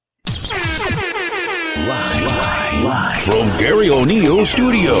Live from Gary O'Neill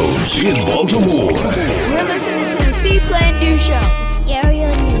Studios in Baltimore. You're listening to the C-Plan Do Show. Gary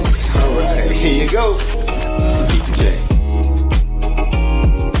O'Neill. All right, here you go. DJ.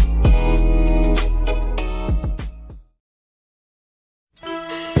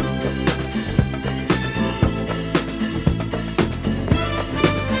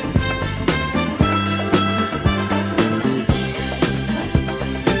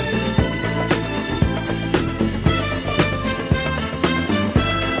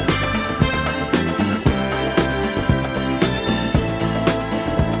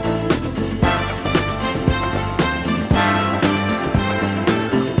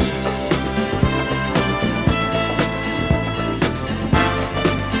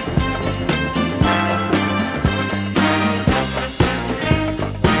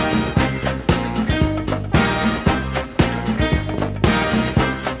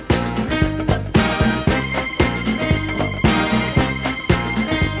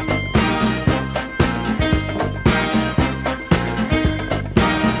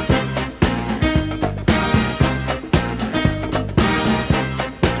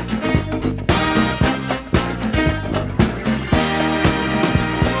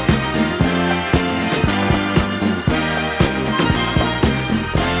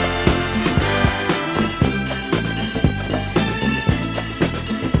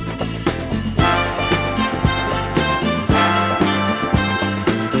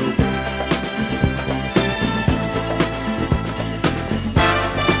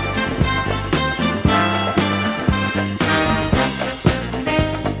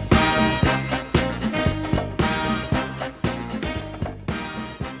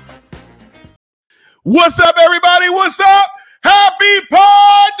 What's up, everybody? What's up? Happy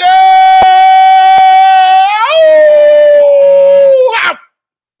party! Wow.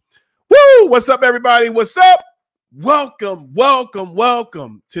 Woo! What's up, everybody? What's up? Welcome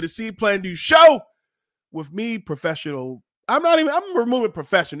to the C-Plan Do Show with me, professional. I'm removing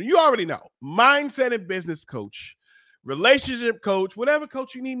professional. You already know. Mindset and business coach, relationship coach, whatever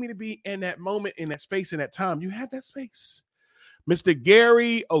coach you need me to be in that moment, in that space, in that time. You have that space. Mr.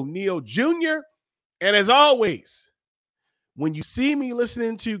 Gary O'Neill Jr., and as always, when you see me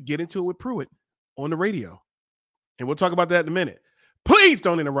listening to Get Into It with Pruitt on the radio, and we'll talk about that in a minute, please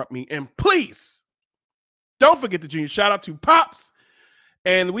don't interrupt me. And please don't forget the junior. Shout out to Pops.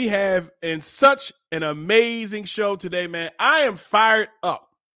 And we have such an amazing show today, man. I am fired up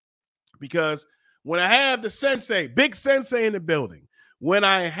because when I have the sensei, big sensei in the building, when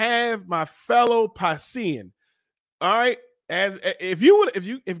I have my fellow Piscean, all right, if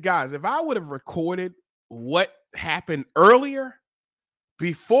I would have recorded what happened earlier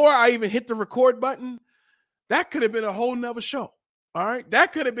before I even hit the record button, that could have been a whole nother show. All right.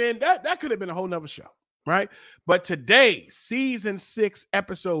 That could have been a whole nother show. Right. But today, season 6,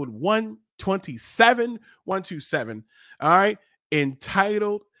 episode 127. All right.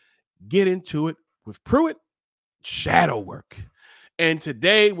 Entitled Get Into It with Pruitt, Shadow Work. And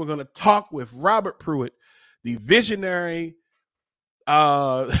today we're going to talk with Robert Pruitt, the visionary.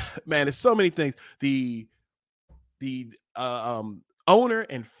 Man, there's so many things. The owner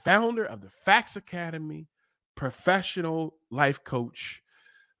and founder of the Facts Academy, professional life coach.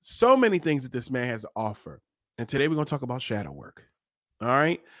 So many things that this man has to offer. And today we're going to talk about shadow work. All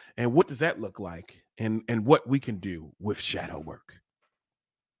right. And what does that look like? And what we can do with shadow work.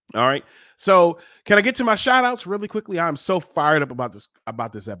 All right. So can I get to my shout outs really quickly? I'm so fired up about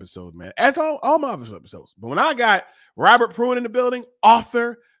this episode, man. As all my other episodes. But when I got Robert Pruitt in the building,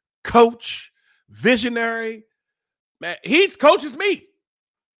 author, coach, visionary, man, he coaches me.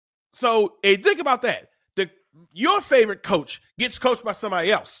 So hey, think about that. Your favorite coach gets coached by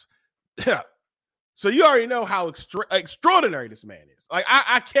somebody else. So you already know how extraordinary this man is. Like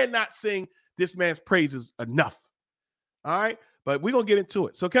I cannot sing this man's praises enough. All right. But we're going to get into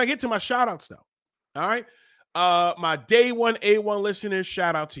it. So can I get to my shout outs though? All right. My day one A1 listeners,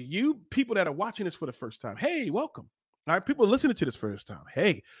 shout out to you. People that are watching this for the first time. Hey, welcome. All right. People listening to this first time.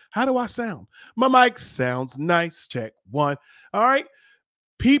 Hey, how do I sound? My mic sounds nice. Check 1. All right.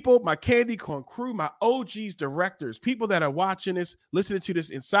 People, my Candy Corn crew, my OGs, directors, people that are watching this, listening to this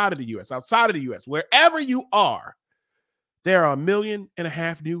inside of the U.S., outside of the U.S., wherever you are, there are 1.5 million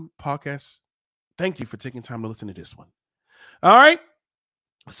new podcasts. Thank you for taking time to listen to this one. All right.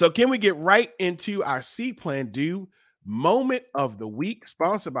 So can we get right into our C-Plan Do moment of the week,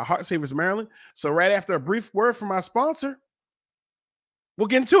 sponsored by Heart Savers Maryland? So right after a brief word from our sponsor, we'll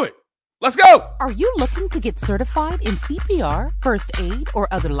get into it. Let's go. Are you looking to get certified in CPR, first aid,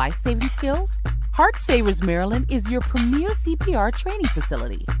 or other life-saving skills? Heart Savers Maryland is your premier CPR training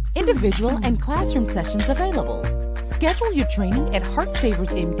facility. Individual and classroom sessions available. Schedule your training at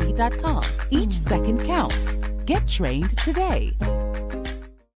heartsaversmd.com. Each second counts. Get trained today.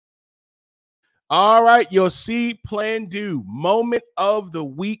 All right, your See, Plan, Do moment of the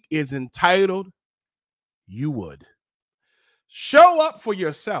week is entitled You Would. Show up for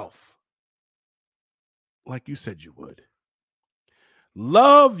yourself like you said you would.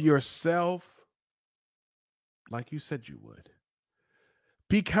 Love yourself like you said you would.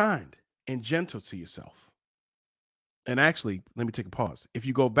 Be kind and gentle to yourself. And actually, let me take a pause. If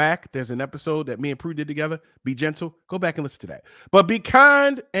you go back, there's an episode that me and Pruitt did together. Be gentle. Go back and listen to that. But be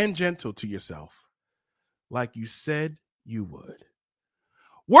kind and gentle to yourself like you said you would.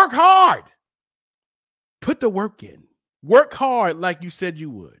 Work hard. Put the work in. Work hard like you said you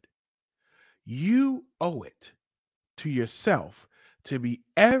would. You owe it to yourself to be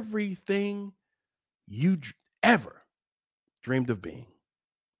everything you ever dreamed of being.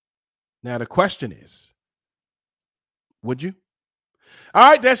 Now, the question is, would you? All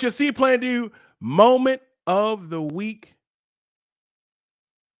right, that's your See, Plan, Do moment of the week.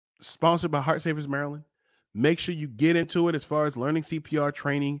 Sponsored by Heart Savers Maryland. Make sure you get into it as far as learning CPR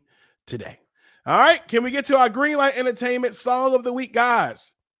training today. All right, can we get to our Greenlight Entertainment Song of the Week,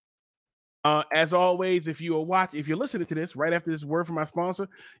 guys? As always, if you're listening to this right after this word from my sponsor,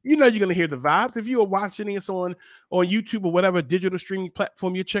 you know you're going to hear the vibes. If you are watching this on YouTube or whatever digital streaming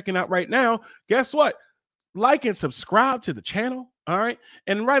platform you're checking out right now, guess what? Like and subscribe to the channel. All right.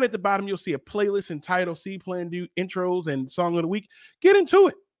 And right at the bottom, you'll see a playlist entitled See, Plan, Do Intros and Song of the Week. Get into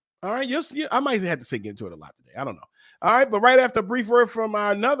it. All right. You'll see. I might have to say get into it a lot today. I don't know. All right. But right after a brief word from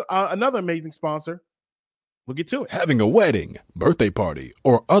another amazing sponsor, we'll get to it. Having a wedding, birthday party,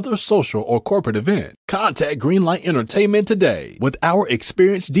 or other social or corporate event, contact Greenlight Entertainment today. With our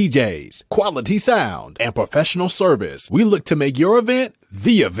experienced DJs, quality sound, and professional service, we look to make your event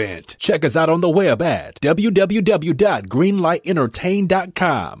the event. Check us out on the web at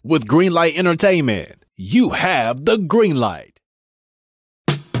www.greenlightentertain.com. With Greenlight Entertainment, you have the green light.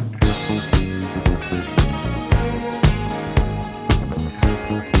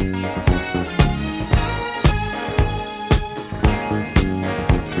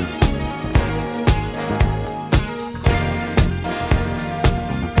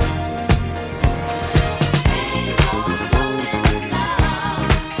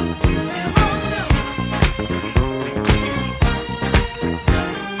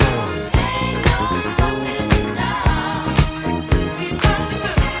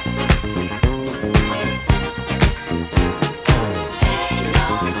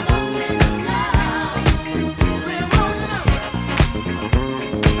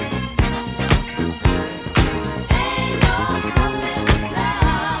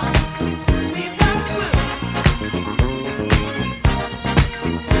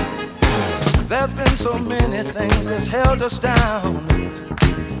 There's been so many things that's held us down,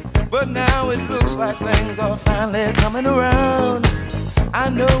 but now it looks like things are finally coming around. I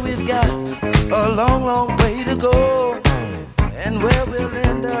know we've got a long, long way to go, and where we'll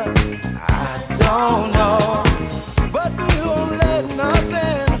end up, I don't know. But we won't let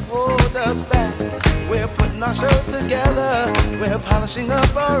nothing hold us back. We're putting our show together, we're polishing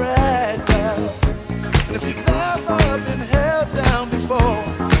up our act, well. And if you've ever been held down before,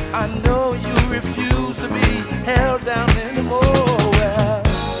 I know you refuse to be held down anymore. Well,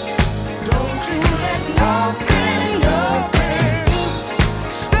 don't you let nothing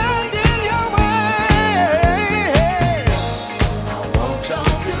stand in your way. I want y'all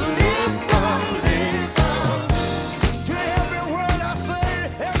to listen to every word I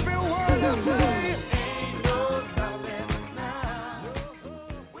say, every word I say. Ain't no stopping us now.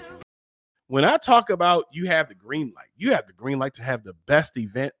 When I talk about you have the green light, you have the green light to have the best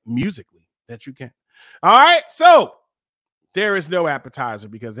event musically that you can. All right. So there is no appetizer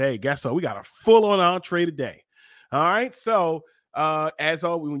because, hey, guess what? We got a full-on entree today. All right. So as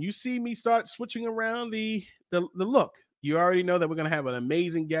always, when you see me start switching around the look, you already know that we're going to have an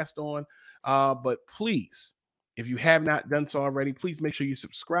amazing guest on. But please, if you have not done so already, please make sure you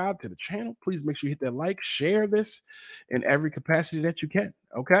subscribe to the channel. Please make sure you hit that like, share this in every capacity that you can.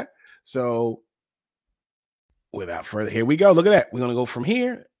 Okay. So without further, here we go. Look at that. We're going to go from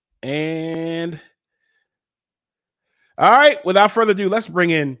here. And all right, without further ado, let's bring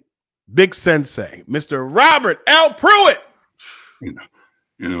in Big Sensei, Mr. Robert L. Pruitt. You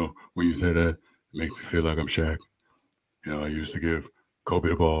know, when you say that, it makes me feel like I'm Shaq. You know, I used to give Kobe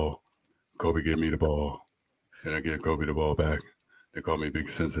the ball. Kobe gave me the ball. Then I give Kobe the ball back. They call me Big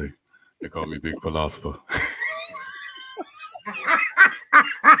Sensei. They call me Big Philosopher.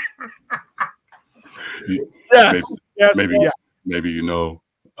 Yes. Maybe you know,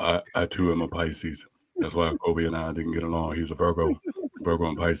 I too am a Pisces. That's why Kobe and I didn't get along. He's a Virgo. Virgo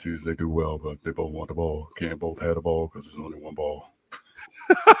and Pisces, they do well, but they both want the ball. Can't both have the ball because there's only one ball.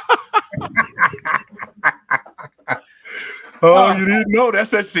 Oh, you didn't know?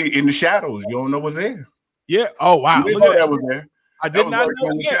 That's that see in the shadows. You don't know what's there. Yeah. Oh, wow. You didn't know that was there. I did not know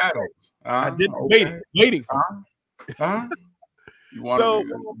in the shadows. I did waiting for You want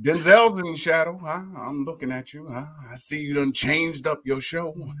Denzel's in the shadow, huh? I'm looking at you, huh? I see you done changed up your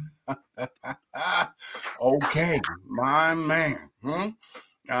show. Okay, my man.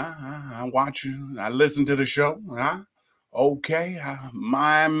 I watch you. I listen to the show, huh? Okay,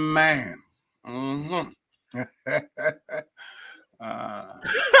 my man.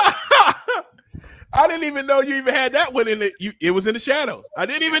 I didn't even know you even had that one in it. It was in the shadows. I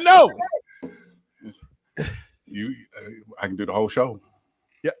didn't even know. I can do the whole show.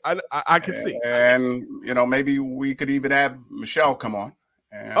 Yeah, I can see. And maybe we could even have Michelle come on.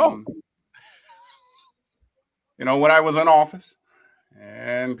 And, when I was in office,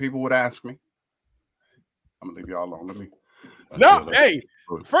 and people would ask me, I'm gonna leave y'all alone. Hey,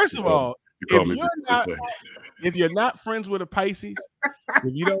 first of all, if you're not friends with a Pisces,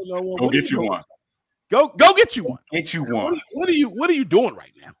 if you don't know one, go get you one. Go get you one. Get you one. What are you doing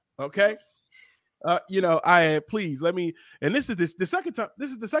right now? Okay. Please let me. And this is the second time.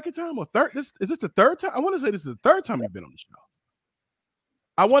 This is the second time or third. Is this the third time? I want to say this is the third time you've been on the show.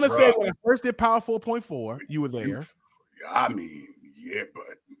 I want to say when I first did Power 4.4, you were there. I mean, yeah, but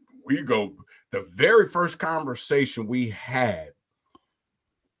we go. The very first conversation we had,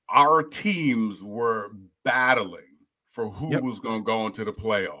 our teams were battling for who was going to go into the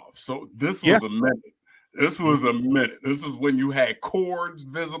playoffs. So this was a minute. This was a minute. This is when you had cords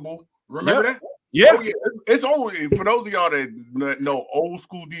visible. Remember that? Yeah. Oh, yeah. It's only for those of y'all that know old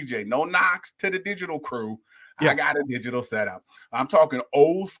school DJ. No knocks to the digital crew. Yeah. I got a digital setup. I'm talking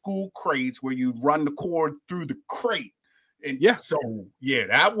old school crates where you run the cord through the crate. And that's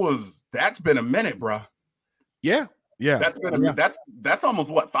been a minute, bro. Yeah. Yeah. That's been a minute. That's almost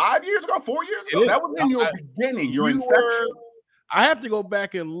 5 years ago, 4 years ago. That was in your beginning, your inception. I have to go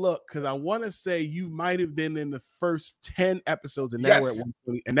back and look because I want to say you might have been in the first 10 episodes, and now we're at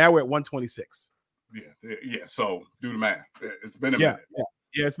 120, and now we're at 126. Yeah. So do the math. It's been a minute.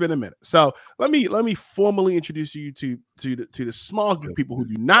 Yeah, it's been a minute. So let me formally introduce you to the small group of people who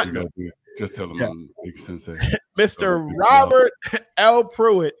do not know. Just tell them I'm Big Sensei. Mr. Robert L.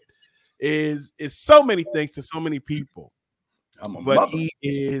 Pruitt is so many things to so many people. He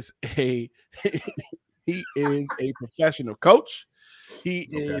is a professional coach. He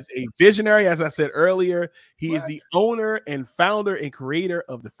is a visionary, as I said earlier. He is the owner and founder and creator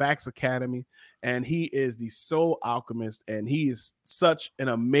of the Facts Academy, and he is the soul alchemist. And he is such an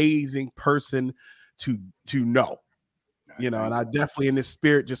amazing person to know. And I definitely in this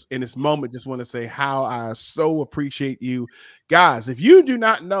spirit, just in this moment, just want to say how I so appreciate you guys. If you do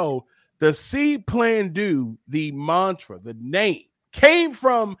not know, the See Plan Do, the mantra, the name came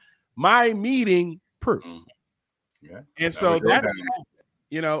from my meeting Pruitt. Yeah. And so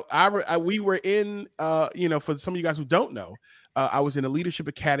we were in for some of you guys who don't know, I was in a leadership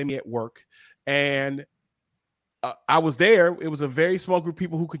academy at work, and I was there. It was a very small group of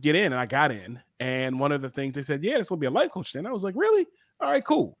people who could get in, and I got in. And one of the things they said, this will be a life coach. And I was like, really? All right,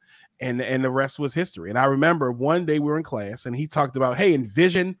 cool. And the rest was history. And I remember one day we were in class, and he talked about, hey,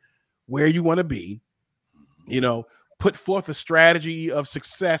 envision where you want to be, put forth a strategy of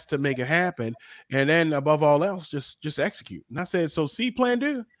success to make it happen. And then above all else, just execute. And I said, so see, plan,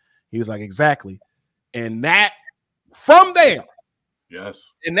 do. He was like, exactly. And that from there.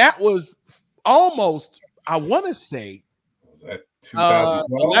 Yes. And that was almost, I want to say, was that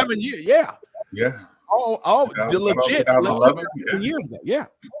 2011 years. Yeah. Yeah. The legit 2011 years ago. Yeah.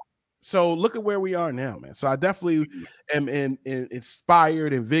 So look at where we are now, man. So I definitely am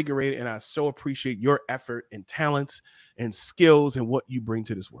inspired, invigorated, and I so appreciate your effort and talents and skills and what you bring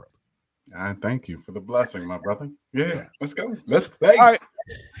to this world. I thank you for the blessing, my brother. Yeah, let's go. Let's play. All right.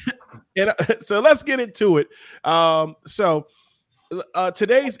 And so let's get into it.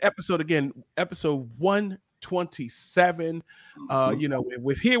 Today's episode, again, episode 127.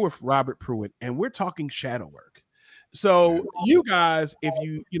 We're here with Robert Pruitt, and we're talking shadow work. So you guys, if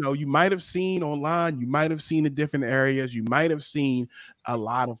you might have seen online, you might have seen in different areas, you might have seen a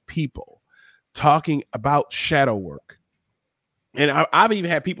lot of people talking about shadow work. And I've even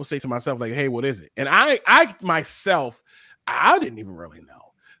had people say to myself, like, hey, what is it? And I myself, I didn't even really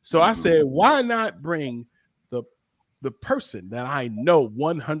know. So I said, why not bring the person that I know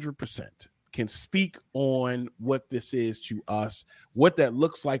 100% can speak on what this is to us, what that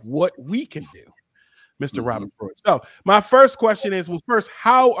looks like, what we can do, Mr. Robert Pruitt. So my first question is, well, first,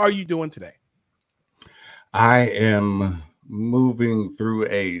 how are you doing today? I am moving through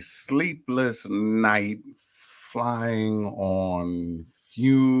a sleepless night, flying on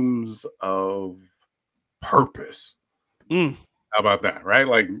fumes of purpose. Mm. How about that, right?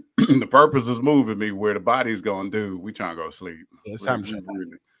 Like the purpose is moving me where the body's going, dude, we trying to go to sleep. Yeah, it's time to shut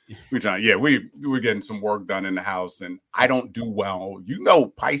we're getting some work done in the house, and I don't do well. You know,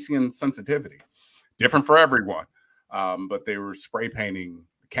 Piscean sensitivity, different for everyone. But they were spray painting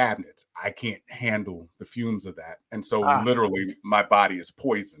the cabinets. I can't handle the fumes of that. And so literally my body is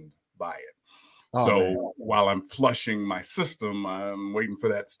poisoned by it. While I'm flushing my system, I'm waiting for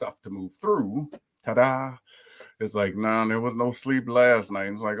that stuff to move through. Ta-da. It's like, no, there was no sleep last night.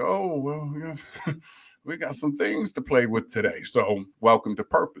 It's like, oh, well, yeah. We got some things to play with today. So welcome to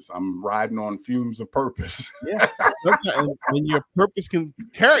purpose. I'm riding on fumes of purpose. Yeah. Sometimes when your purpose can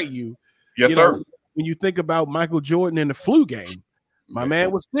carry you. Yes, sir. When you think about Michael Jordan in the flu game, my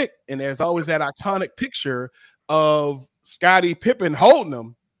man was sick. And there's always that iconic picture of Scottie Pippen holding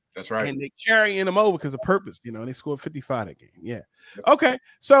him. That's right. And they carrying him over because of purpose, and they scored 55 that game. Yeah. Okay.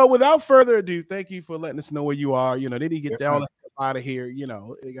 So without further ado, thank you for letting us know where you are. They need to get all that stuff out of here.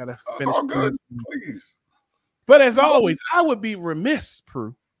 They got to finish. It's all good. Please. But as always, I would be remiss,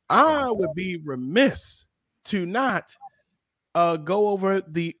 Prue. I would be remiss to not go over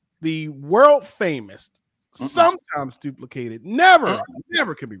the world famous, sometimes duplicated, never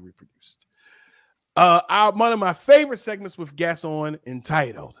can be reproduced. One of my favorite segments with guests on,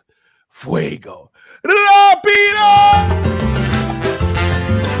 entitled Fuego Rapido.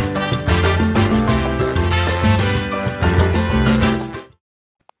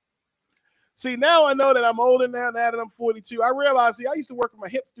 See, now I know that I'm older now that I'm 42. I realize, I used to work with my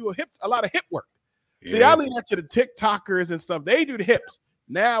hips, do a lot of hip work. Yeah. See, I leave that to the TikTokers and stuff. They do the hips.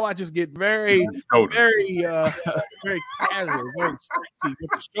 Now I just get very casual, very sexy with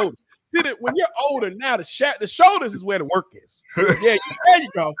the shoulders. See that when you're older now, the shoulders is where the work is. Yeah, there you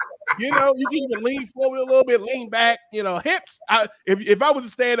go. You can even lean forward a little bit, lean back. Hips. If I was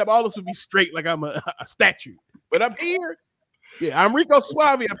to stand up, all this would be straight, like I'm a statue. But up here, I'm Rico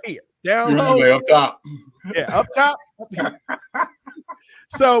Suave up here. Down low, up top. Yeah, up top. Up here.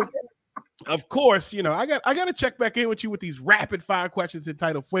 So. Of course, I got to check back in with you with these rapid fire questions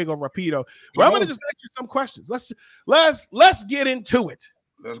entitled Fuego Rapido. Well, I'm going to just ask you some questions. Let's get into it.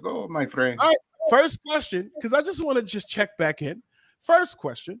 Let's go, my friend. All right, first question, because I just want to just check back in. First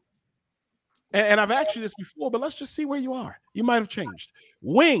question, and I've asked you this before, but let's just see where you are. You might have changed.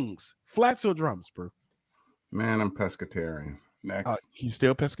 Wings, flats or drums, bro? Man, I'm pescatarian. Next. You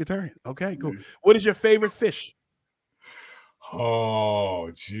still pescatarian? Okay, cool. What is your favorite fish?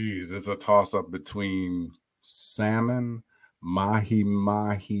 Oh, geez. It's a toss-up between salmon,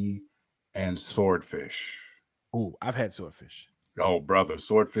 mahi-mahi, and swordfish. Oh, I've had swordfish. Oh, brother.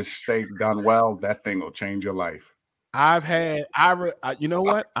 Swordfish steak done well, that thing will change your life. I've had, you know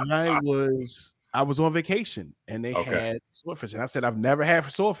what? I was on vacation, and they had swordfish. And I said, I've never had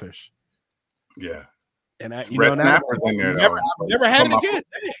swordfish. Yeah. And red snappers in there, though. Never had it again.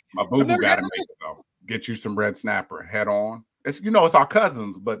 My boo-boo got to make it, though. Get you some red snapper head on. It's our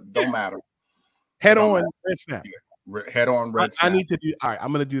cousins, but don't matter. Head on red snapper. Yeah. Head on red snapper. I need to do. All right,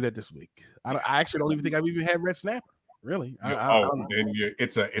 I'm going to do that this week. I actually don't even think I've even had red snapper. Really?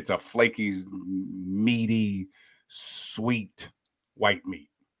 It's a flaky, meaty, sweet white meat.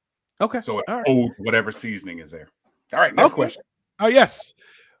 Okay. So it holds whatever seasoning is there. All right. Next question. Oh yes.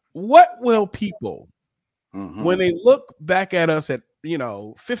 What will people, when they look back at us at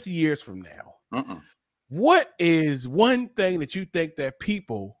 50 years from now? What is one thing that you think that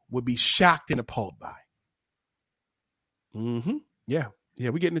people would be shocked and appalled by? Yeah,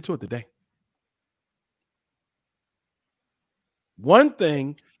 we're getting into it today. One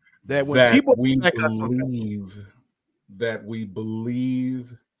thing that when people we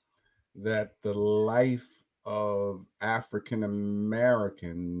believe that the life of African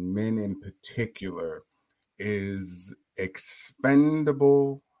American men in particular is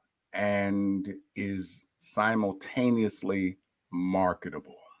expendable and is simultaneously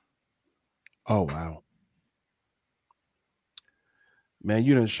marketable. Oh wow, man!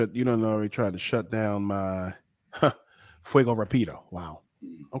 You don't already tried to shut down my Fuego Rapido. Wow.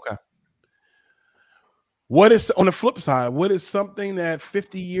 Okay. What is on the flip side? What is something that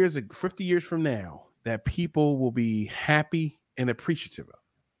 50 years from now that people will be happy and appreciative of?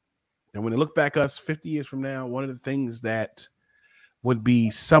 And when they look back us 50 years from now, one of the things that would be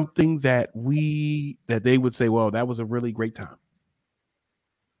something that they would say, well, that was a really great time?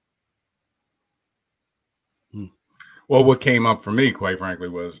 Well, what came up for me, quite frankly,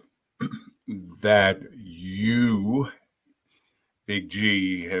 was that you, Big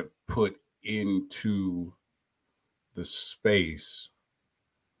G, have put into the space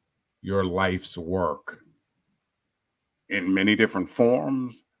your life's work in many different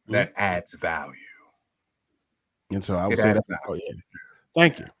forms that adds value. And so I would say that. Oh, yeah.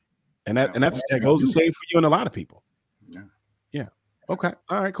 Thank you. And that goes the same for you and a lot of people. Yeah. Okay.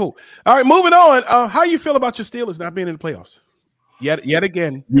 All right, cool. All right, moving on. How you feel about your Steelers not being in the playoffs? Yet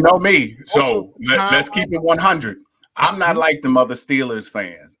again. You know me. So let's keep it 100. I'm not like them other Steelers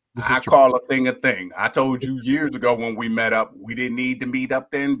fans. I call a thing. I told you years ago when we met up, we didn't need to meet up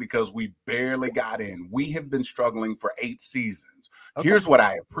then because we barely got in. We have been struggling for 8 seasons. Okay. Here's what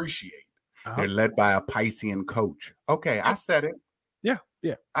I appreciate. They're led by a Piscean coach. Okay, I said it.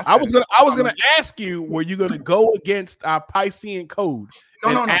 Yeah. I was gonna ask you, were you gonna go against our Piscean code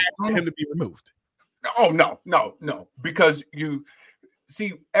and ask him to be removed? Oh no. Because you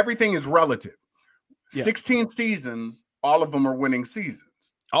see, everything is relative. 16 seasons, all of them are winning seasons.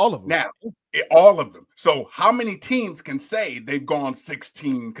 All of them. Now, all of them. So how many teams can say they've gone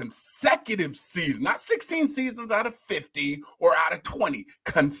 16 consecutive seasons? Not 16 seasons out of 50 or out of 20.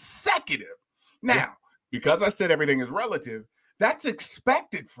 Consecutive. Now, because I said everything is relative, that's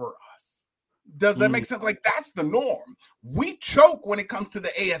expected for us. Does that make sense? Like, that's the norm. We choke when it comes to the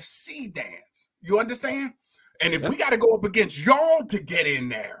AFC dance. You understand? And if we got to go up against y'all to get in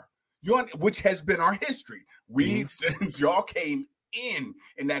there, which has been our history, since y'all came in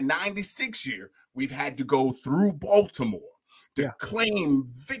that 96 year, we've had to go through Baltimore to claim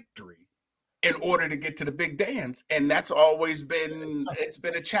victory in order to get to the big dance. And that's always been, it's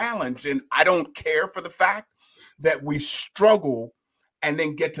been a challenge. And I don't care for the fact that we struggle and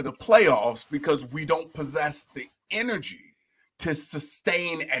then get to the playoffs because we don't possess the energy to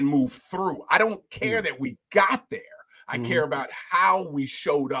sustain and move through. I don't care that we got there. I care about how we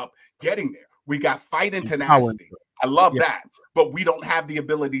showed up getting there. We got fight and tenacity. I love that. But we don't have the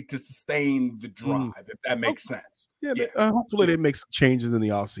ability to sustain the drive, if that makes sense. Hopefully they make some changes in the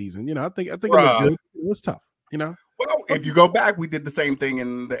offseason. I think it looked good. It was tough, Well, if you go back, we did the same thing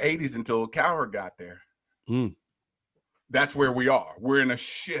in the 80s until Cowher got there. That's where we are. We're in a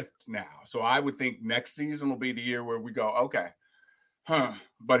shift now. So I would think next season will be the year where we go, okay,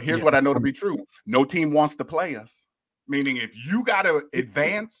 but here's what I know to be true. No team wants to play us. Meaning if you got to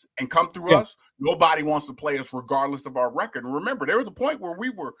advance and come through us, nobody wants to play us regardless of our record. And remember, there was a point where we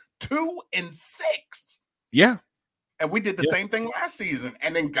were 2-6. Yeah. And we did the same thing last season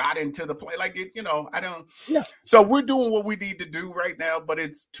and then got into the play. Like, I don't. Yeah. So we're doing what we need to do right now, but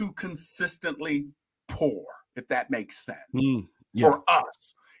it's too consistently poor, if that makes sense. For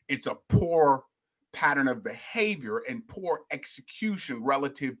us, it's a poor pattern of behavior and poor execution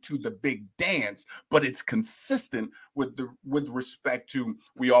relative to the big dance, but it's consistent with respect to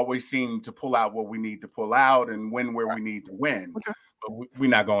we always seem to pull out what we need to pull out and win where we need to win. But we're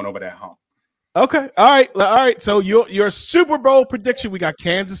not going over that hump. Okay. All right. So your Super Bowl prediction, we got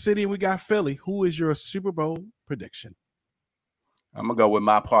Kansas City and we got Philly. Who is your Super Bowl prediction? I'm gonna go with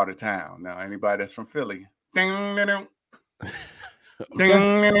my part of town. Now, anybody that's from Philly. Ding, ding,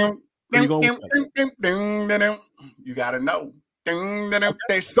 ding. Ding, ding, ding. You gotta know.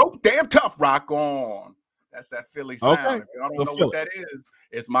 They're so damn tough. Rock on. That's that Philly sound. Okay. If y'all don't know what that is,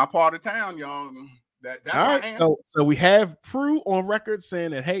 it's my part of town, y'all. That's all right. So we have Pruitt on record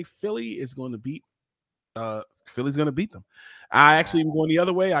saying that Philly is going to beat. Philly's going to beat them. I actually am going the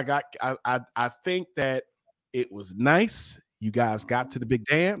other way. I think that it was nice. You guys got to the big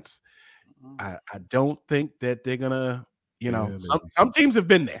dance. I don't think that they're gonna. Some teams have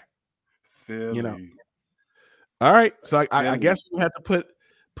been there. Philly. All right, so I guess we have to put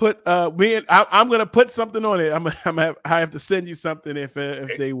me and I'm gonna put something on it. I have to send you something if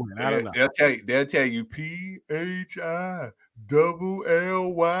they win. I don't know. They'll tell you PHILLY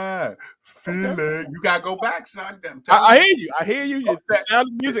Philly. Okay. You gotta go back, son. I hear you. The sound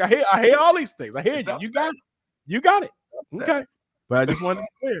of music. I hear all these things. I hear you. You got it. Okay. But I just wanted to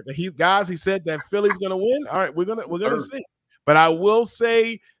be clear that he said that Philly's gonna win. All right, we're gonna see. But I will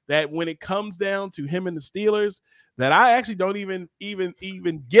say that when it comes down to him and the Steelers, that I actually don't even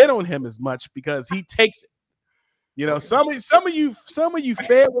get on him as much because he takes it. Some of you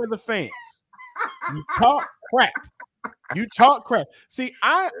fair weather fans, you talk crap. See,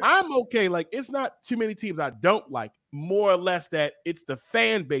 I'm okay. Like, it's not too many teams I don't like. More or less that it's the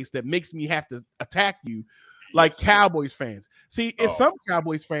fan base that makes me have to attack you. Like Cowboys fans. See, it's some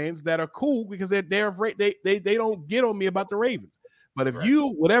Cowboys fans that are cool because they're afraid they don't get on me about the Ravens. But if you,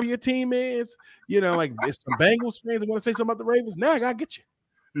 whatever your team is, like if some Bengals fans that want to say something about the Ravens, now I gotta get you.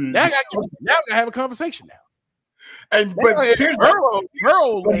 Now I gotta have a conversation now. And but here's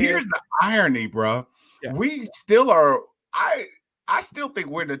the irony, bro. Yeah. We still are. I still think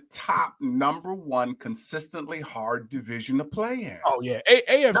we're the top number one consistently hard division to play in. Oh yeah,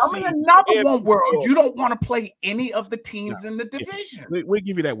 AFC. Tell me another one where you don't want to play any of the teams in the division. We'll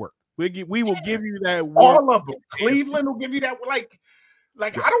give you that work. We will give you that work. All of them. Cleveland will give you that. Like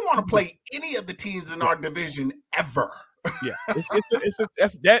I don't want to play any of the teams in our division ever. Yeah,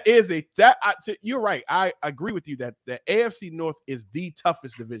 you're right. I agree with you that the AFC North is the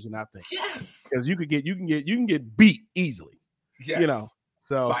toughest division. I think. Yes, because you can get beat easily. Yes.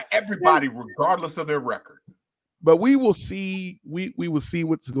 So by everybody, regardless of their record. But we will see. We will see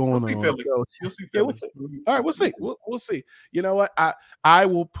what's going on. Philly. So, You'll see Philly. We'll see. All right, we'll see. We'll see. You know what? I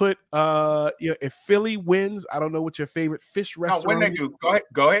will put. If Philly wins, I don't know what your favorite fish restaurant. No, when they do,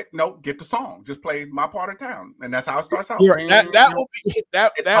 go ahead. No, get the song. Just play "My Part of Town," and that's how it starts out. That will be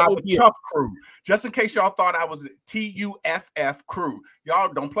that. It's that will the be Tough Crew. Just in case y'all thought I was TUFF Crew,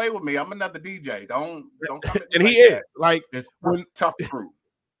 y'all don't play with me. I'm another DJ. Don't come. And he is like it's Tough Crew.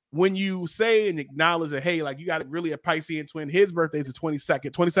 When you say and acknowledge that, hey, like you got really a Piscean twin. His birthday is the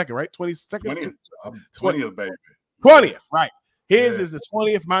 22nd, right? 22nd, 20th, baby. 20th, right? His is the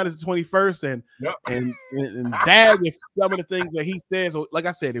 20th, mine is the 21st, and Dad, with some of the things that he says, like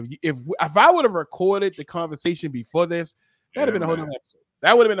I said, if I would have recorded the conversation before this, that'd have been a whole nother episode.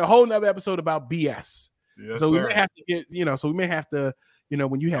 That would have been a whole nother episode about BS. Yes, so sir. we may have to get, so we may have to,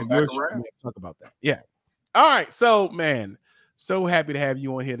 when you have your show, we have to talk about that. Yeah. All right. So, man, so happy to have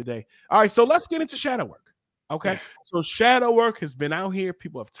you on here today. All right. So let's get into shadow work. Okay. So shadow work has been out here.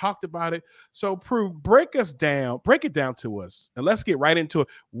 People have talked about it. So Pruitt, break it down to us, and let's get right into it.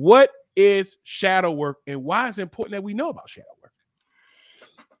 What is shadow work, and why is it important that we know about shadow work?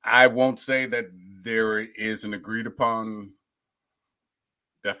 I won't say that there is an agreed upon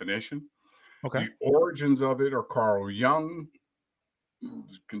definition. Okay. The origins of it are Carl Jung,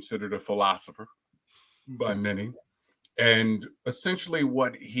 considered a philosopher by many. And essentially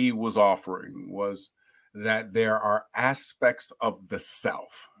what he was offering was that there are aspects of the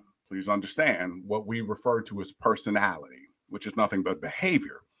self. Please understand what we refer to as personality, which is nothing but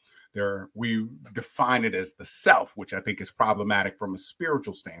behavior. We define it as the self, which I think is problematic from a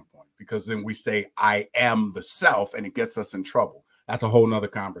spiritual standpoint, because then we say, I am the self, and it gets us in trouble. That's a whole nother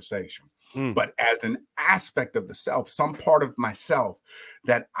conversation. But as an aspect of the self, some part of myself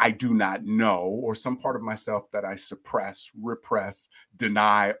that I do not know, or some part of myself that I suppress, repress,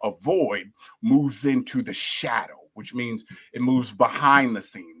 deny, avoid, moves into the shadow, which means it moves behind the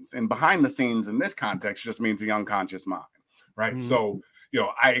scenes. And behind the scenes in this context just means the unconscious mind, right? So,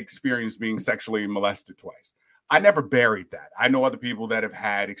 I experienced being sexually molested twice. I never buried that. I know other people that have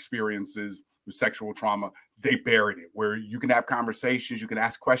had experiences with sexual trauma. They buried it, where you can have conversations, you can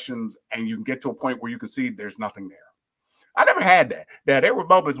ask questions, and you can get to a point where you can see there's nothing there. I never had that. Now, there were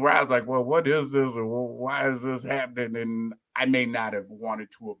moments where I was like, well, what is this? Or why is this happening? And I may not have wanted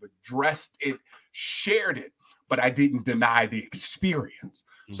to have addressed it, shared it, but I didn't deny the experience.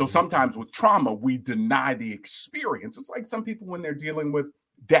 So sometimes with trauma, we deny the experience. It's like some people when they're dealing with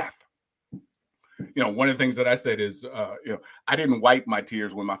death. One of the things that I said is, I didn't wipe my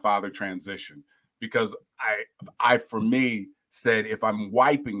tears when my father transitioned, because I for me said, if I'm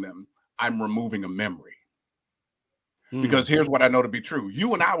wiping them, I'm removing a memory. Because here's what I know to be true.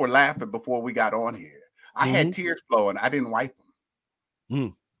 You and I were laughing before we got on here. I had tears flowing. I didn't wipe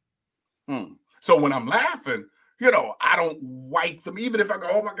them. So when I'm laughing, I don't wipe them. Even if I go,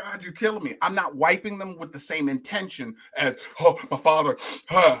 oh my God, you're killing me. I'm not wiping them with the same intention as, oh, my father,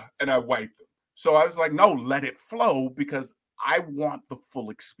 and I wipe them. So I was like, no, let it flow, because I want the full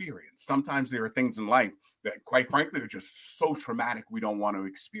experience. Sometimes there are things in life that, quite frankly, are just so traumatic we don't want to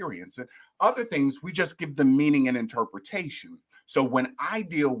experience it. Other things, we just give them meaning and interpretation. So when I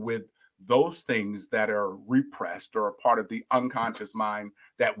deal with those things that are repressed or a part of the unconscious mind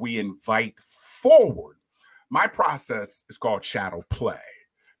that we invite forward, my process is called shadow play,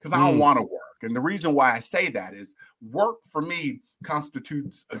 because I don't want to work. And the reason why I say that is work for me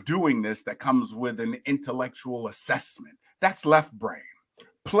constitutes a doingness that comes with an intellectual assessment. That's left brain.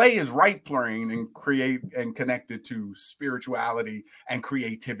 Play is right brain and connected to spirituality and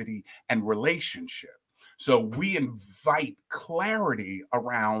creativity and relationship. So we invite clarity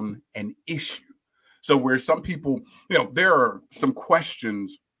around an issue. So where some people, there are some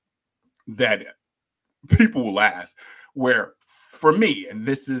questions that people will ask where, for me, and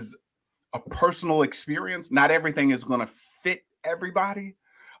this is a personal experience, not everything is going to fit everybody,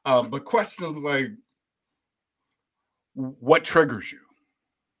 but questions like, what triggers you.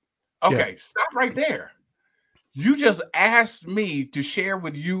 Okay, stop right there. You just asked me to share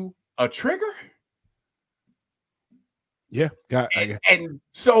with you a trigger? Yeah. And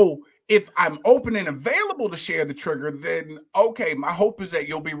so if I'm open and available to share the trigger, then okay, my hope is that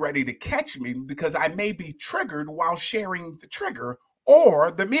you'll be ready to catch me because I may be triggered while sharing the trigger,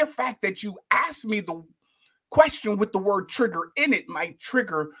 or the mere fact that you asked me the question with the word trigger in it might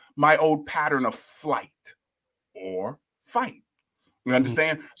trigger my old pattern of flight or fight. You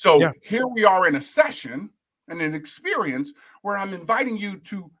understand? So here we are in a session and an experience where I'm inviting you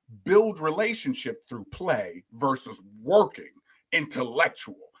to build relationship through play versus working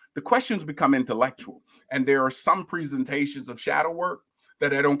intellectual. The questions become intellectual. And there are some presentations of shadow work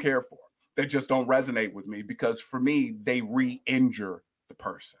that I don't care for, that just don't resonate with me, because for me, they re-injure the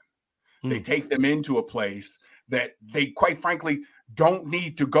person. They take them into a place that they, quite frankly, don't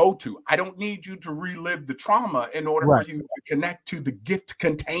need to go to. I don't need you to relive the trauma in order for you to connect to the gift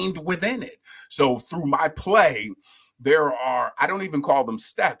contained within it. So through my play, there are, I don't even call them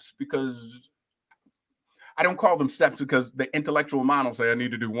steps, because the intellectual mind will say I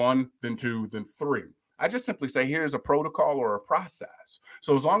need to do 1, then 2, then 3. I just simply say, here's a protocol or a process.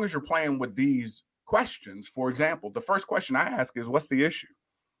 So as long as you're playing with these questions, for example, the first question I ask is, what's the issue?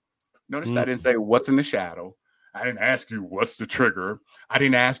 Notice I didn't say what's in the shadow. I didn't ask you what's the trigger. I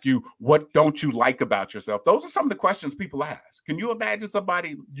didn't ask you what don't you like about yourself. Those are some of the questions people ask. Can you imagine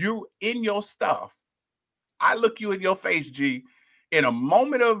somebody, you in your stuff, I look you in your face, G, in a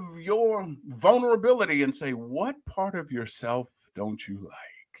moment of your vulnerability and say, what part of yourself don't you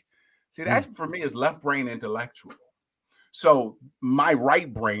like? See, that for me is left brain intellectual. So my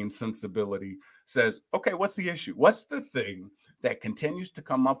right brain sensibility says, okay, what's the issue? What's the thing that continues to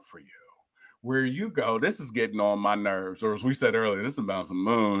come up for you where you go, this is getting on my nerves, or as we said earlier, this is about some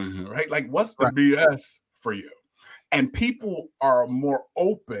moon, right? Like, what's the BS for you? And people are more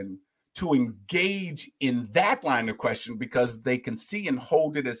open to engage in that line of question because they can see and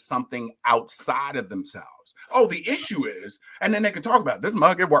hold it as something outside of themselves. Oh, the issue is, and then they can talk about this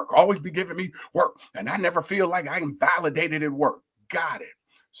mug at work, always be giving me work, and I never feel like I am validated at work. Got it.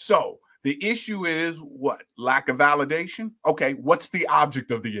 So the issue is what? Lack of validation? Okay, what's the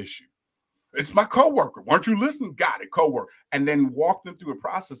object of the issue? It's my coworker. Weren't you listening? Got it, coworker. And then walk them through a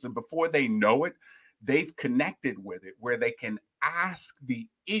process, and before they know it, they've connected with it where they can ask the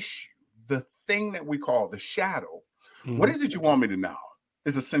issue, the thing that we call the shadow. What is it you want me to know?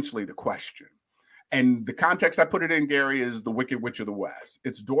 Is essentially the question. And the context I put it in, Gary, is the Wicked Witch of the West.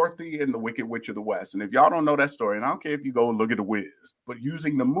 It's Dorothy and the Wicked Witch of the West. And if y'all don't know that story, and I don't care if you go and look at The Wiz, but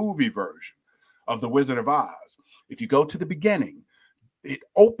using the movie version of The Wizard of Oz, if you go to the beginning, it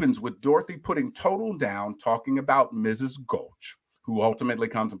opens with Dorothy putting Total down, talking about Mrs. Gulch, who ultimately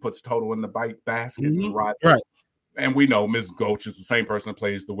comes and puts Total in the bite basket and rides. Right. And we know Mrs. Gulch is the same person that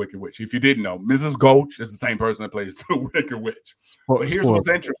plays the Wicked Witch. If you didn't know, Mrs. Gulch is the same person that plays the Wicked Witch. But here's what's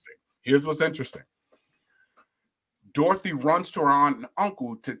interesting. Dorothy runs to her aunt and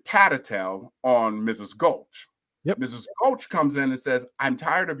uncle to tattletale on Mrs. Gulch. Mrs. Gulch comes in and says, I'm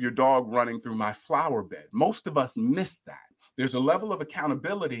tired of your dog running through my flower bed. Most of us miss that. There's a level of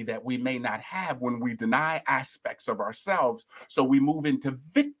accountability that we may not have when we deny aspects of ourselves. So we move into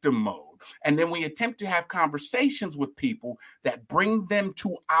victim mode. And then we attempt to have conversations with people that bring them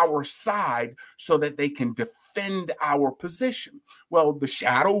to our side so that they can defend our position. Well, the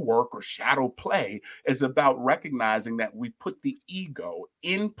shadow work or shadow play is about recognizing that we put the ego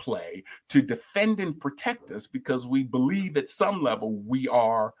in play to defend and protect us because we believe at some level we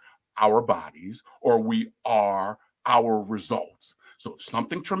are our bodies or we are our results. So if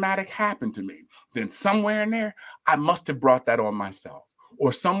something traumatic happened to me, then somewhere in there, I must have brought that on myself.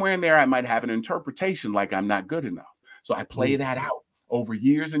 Or somewhere in there, I might have an interpretation like I'm not good enough. So I play that out over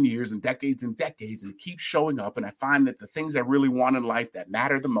years and years and decades, and it keeps showing up. And I find that the things I really want in life that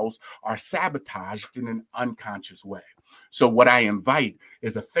matter the most are sabotaged in an unconscious way. So what I invite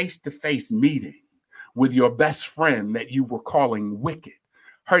is a face-to-face meeting with your best friend that you were calling Wicked.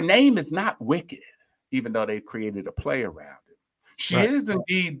 Her name is not Wicked, even though they created a play around it. She is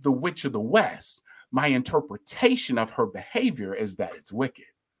indeed the Witch of the West. My interpretation of her behavior is that it's wicked.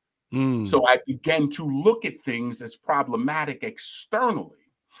 So I began to look at things as problematic externally,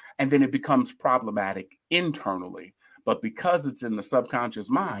 and then it becomes problematic internally. But because it's in the subconscious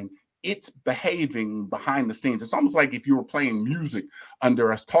mind, it's behaving behind the scenes. It's almost like if you were playing music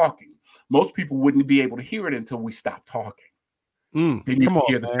under us talking. Most people wouldn't be able to hear it until we stopped talking. Then you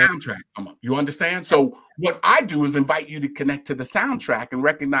hear the soundtrack come up. You understand? So what I do is invite you to connect to the soundtrack and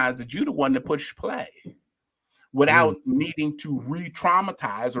recognize that you're the one that pushed play. without needing to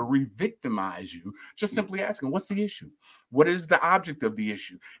re-traumatize or re-victimize you. Just simply asking, what's the issue? What is the object of the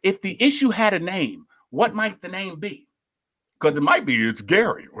issue? If the issue had a name, what might the name be? Because it might be it's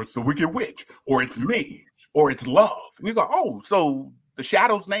Gary, or it's the Wicked Witch, or it's me, or it's love. And you go, oh, so the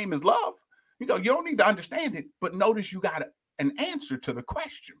shadow's name is love? You go, you don't need to understand it, but notice you got an answer to the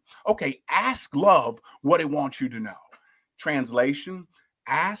question. Okay, ask love what it wants you to know. Translation,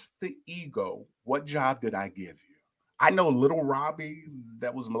 ask the ego, what job did I give you? I know little Robbie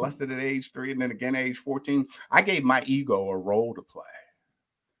that was molested at age 3 and then again at age 14. I gave my ego a role to play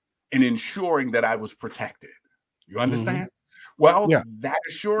in ensuring that I was protected. You understand? Well, that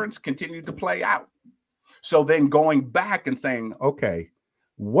assurance continued to play out. So then going back and saying, okay,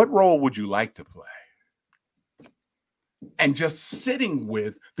 what role would you like to play? And just sitting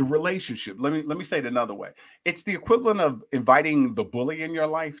with the relationship. Let me say it another way. It's the equivalent of inviting the bully in your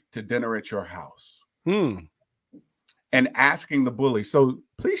life to dinner at your house. And asking the bully, so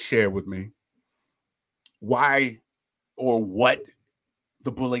please share with me why or what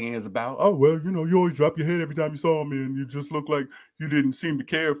the bullying is about. Oh, well, you know, you always drop your head every time you saw me and you just look like you didn't seem to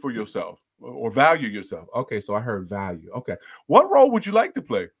care for yourself or value yourself. Okay, so I heard value. Okay. What role would you like to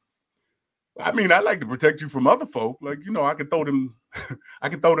play? I mean, I like to protect you from other folk. Like, you know, I can throw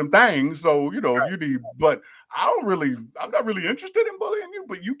them things. So, you know, if you need, but I'm not really interested in bullying you,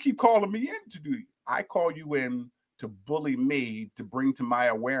 but you keep calling me in to do. I call you in to bully me, to bring to my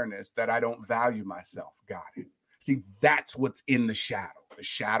awareness that I don't value myself. Got it. See, that's what's in the shadow. The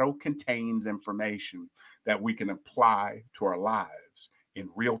shadow contains information that we can apply to our lives in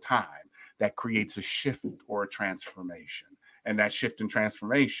real time that creates a shift or a transformation. And that shift and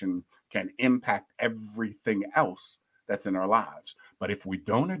transformation can impact everything else that's in our lives. But if we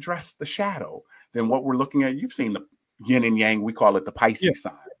don't address the shadow, then what we're looking at, you've seen the yin and yang, we call it the Pisces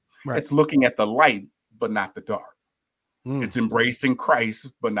sign. Right. It's looking at the light, but not the dark. It's embracing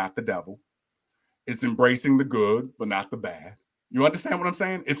Christ, but not the devil. It's embracing the good, but not the bad. You understand what I'm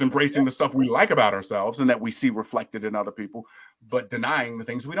saying? It's embracing the stuff we like about ourselves and that we see reflected in other people, but denying the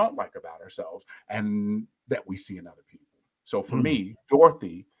things we don't like about ourselves and that we see in other people. So for me,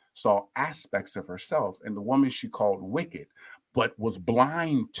 Dorothy saw aspects of herself in the woman she called wicked, but was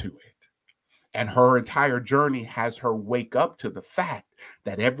blind to it. And her entire journey has her wake up to the fact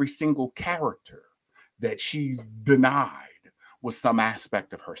that every single character that she denied was some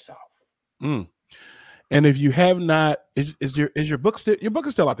aspect of herself. And if you have not, is your book still? Your book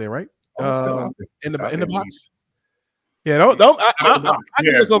is still out there, right? Still out there. In the box. Yeah, don't. I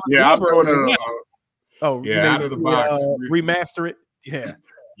can look over I'm doing out of the box. Remaster it. Yeah.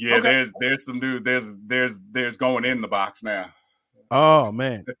 Yeah, okay. There's some dude. There's going in the box now. Oh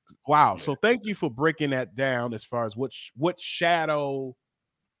man, wow! So thank you for breaking that down as far as what shadow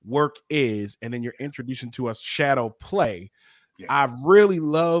work is, and then you're introducing to us shadow play. Yeah. I really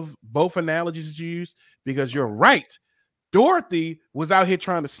love both analogies that you use because you're right. Dorothy was out here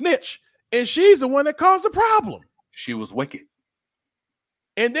trying to snitch, and she's the one that caused the problem. She was wicked.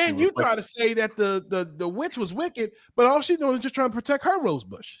 And then you try to say that the witch was wicked, but all she's doing is just trying to protect her rose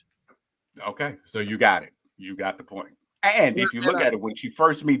bush. Okay, so you got it. You got the point. And if you look at it, when she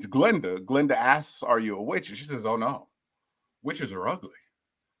first meets Glenda asks, "Are you a witch?" And she says, "Oh no, witches are ugly."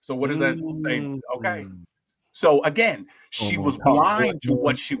 So what does that say? Okay. So again, she was blind to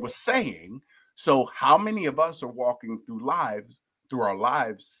what she was saying. So how many of us are walking through our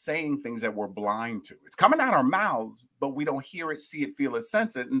lives, saying things that we're blind to? It's coming out our mouths, but we don't hear it, see it, feel it,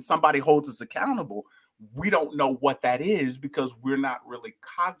 sense it, and somebody holds us accountable. We don't know what that is because we're not really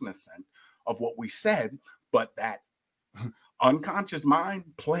cognizant of what we said, but that unconscious mind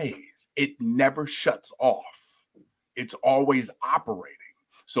plays. It never shuts off. It's always operating.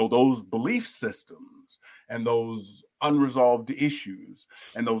 So those belief systems and those unresolved issues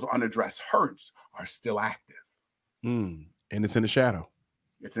and those unaddressed hurts are still active. And it's in the shadow.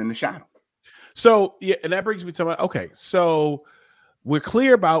 It's in the shadow. So, yeah, and that brings me to okay, so we're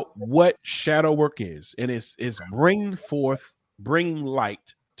clear about what shadow work is, and it's bringing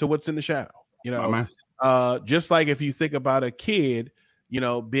light to what's in the shadow. You know, just like if you think about a kid, you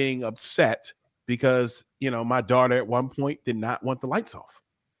know, being upset because, you know, my daughter at one point did not want the lights off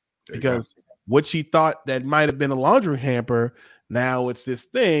because what she thought that might have been a laundry hamper, now it's this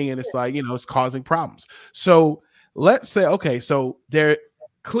thing, and it's like, you know, it's causing problems. So let's say, okay, so there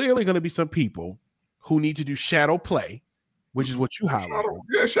clearly going to be some people who need to do shadow play, which is what you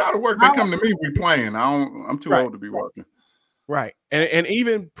highlighted. Shadow work. They come to me, we playing. I'm too old to be working. Right. And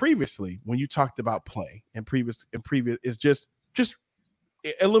even previously, when you talked about play and previous is just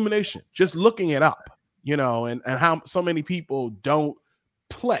illumination, just looking it up, you know, and how so many people don't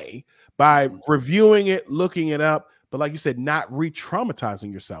play. by reviewing it, looking it up, but like you said, not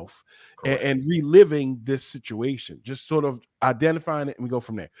re-traumatizing yourself and reliving this situation, just sort of identifying it and we go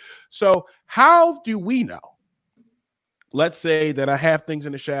from there. So how do we know? Let's say that I have things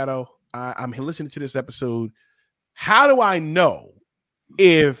in the shadow. I'm listening to this episode. How do I know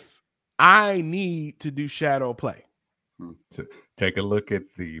if I need to do shadow play? To take a look at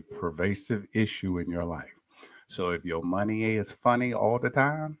the pervasive issue in your life. So if your money is funny all the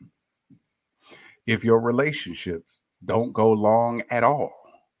time, if your relationships don't go long at all,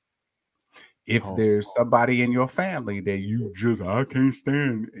 if there's somebody in your family that you just, I can't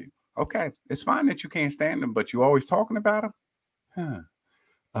stand, okay, it's fine that you can't stand them, but you always talking about them?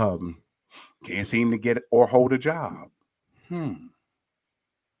 Can't seem to get or hold a job.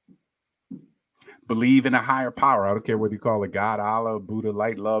 Believe in a higher power. I don't care whether you call it God, Allah, Buddha,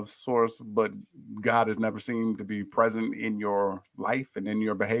 light, love, source, but God has never seemed to be present in your life and in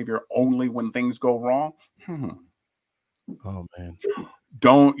your behavior only when things go wrong. Oh, man.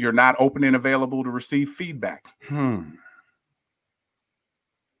 You're not open and available to receive feedback. You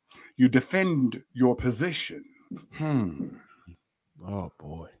defend your position. Oh,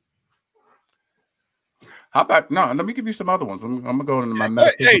 boy. How about, no, let me give you some other ones. I'm going to go into my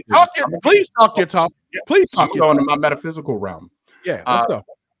metaphysical. Hey, please talk your talk. Please talk your talk. I'm going into my metaphysical realm. Yeah, let's go.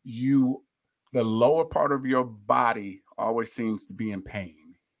 The lower part of your body always seems to be in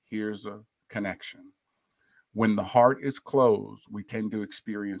pain. Here's a connection. When the heart is closed, we tend to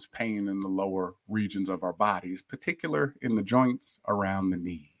experience pain in the lower regions of our bodies, particular in the joints around the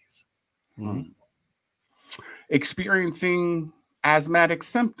knees. Experiencing asthmatic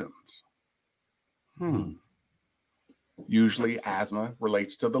symptoms. Usually asthma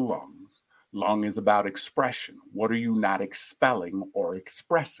relates to the lungs. Lung is about expression. What are you not expelling or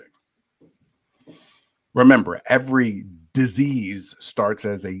expressing? Remember, every disease starts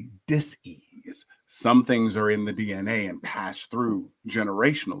as a dis-ease. Some things are in the DNA and pass through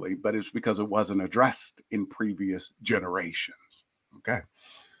generationally, but it's because it wasn't addressed in previous generations. Okay.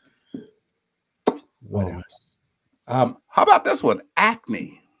 What else? How about this one?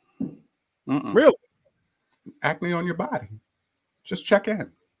 Acne. Really? Acne on your body. Just check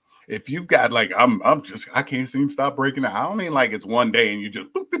in. If you've got like, I can't seem to stop breaking out. I don't mean like it's one day and you just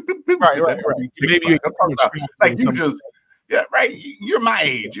right. Maybe like you just, yeah, right. You're my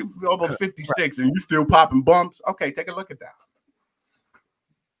age. You're almost 56 and you still popping bumps. Okay, take a look at that.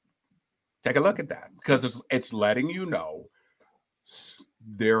 Take a look at that because it's letting you know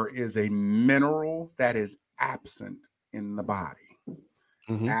there is a mineral that is absent in the body.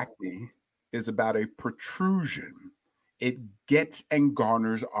 Acne is about a protrusion. It gets and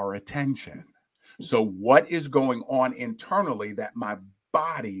garners our attention. So what is going on internally that my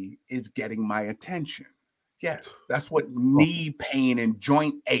body is getting my attention? Yes, that's what knee pain and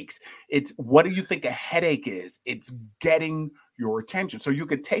joint aches. It's what do you think a headache is? It's getting your attention. So you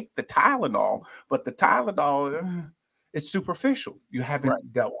could take the Tylenol, but the Tylenol is superficial. You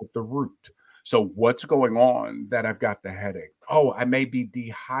haven't dealt with the root. So what's going on that I've got the headache? Oh, I may be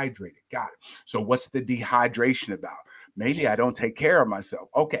dehydrated. Got it. So what's the dehydration about? Maybe I don't take care of myself.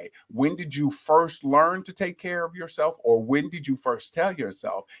 Okay. When did you first learn to take care of yourself? Or when did you first tell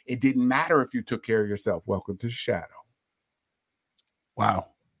yourself it didn't matter if you took care of yourself? Welcome to Shadow. Wow.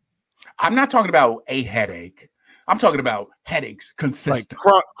 I'm not talking about a headache. I'm talking about headaches consistent.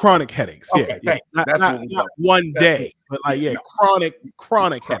 Like chronic headaches. Okay, Yeah. Not one day, but like,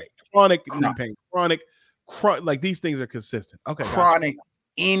 chronic headache, chronic knee pain, chronic, like these things are consistent. Okay. Chronic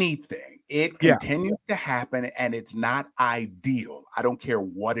anything. It continues to happen and it's not ideal. I don't care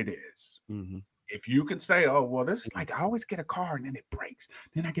what it is. If you could say, oh, well, this is like I always get a car and then it breaks.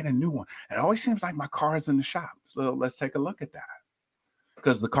 Then I get a new one. And it always seems like my car is in the shop. So let's take a look at that.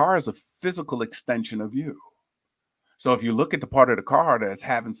 Because the car is a physical extension of you. So if you look at the part of the car that's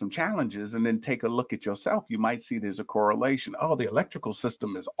having some challenges and then take a look at yourself, you might see there's a correlation. Oh, the electrical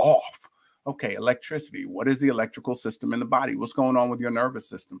system is off. Okay, electricity. What is the electrical system in the body? What's going on with your nervous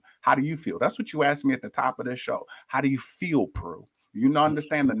system? How do you feel? That's what you asked me at the top of this show. How do you feel, Pruitt? You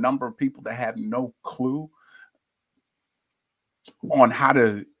understand the number of people that have no clue on how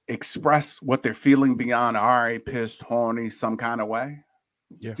to express what they're feeling beyond, all right, pissed, horny, some kind of way?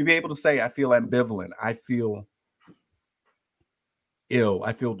 Yeah. To be able to say, I feel ambivalent. I feel ill.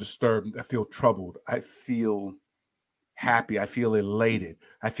 I feel disturbed. I feel troubled. I feel happy. I feel elated.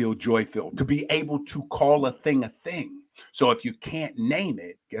 I feel joy-filled. To be able to call a thing a thing. So if you can't name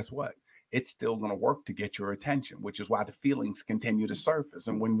it, guess what? It's still going to work to get your attention, which is why the feelings continue to surface.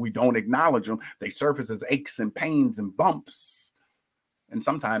 And when we don't acknowledge them, they surface as aches and pains and bumps, and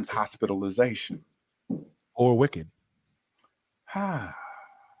sometimes hospitalization. Or wicked.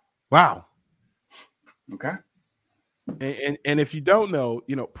 Wow. Okay. And if you don't know,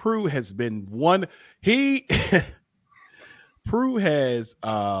 Pruitt has been one. Pruitt has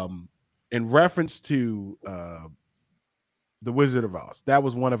in reference to the Wizard of Oz. That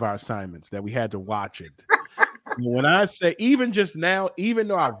was one of our assignments that we had to watch it. When I say even just now, even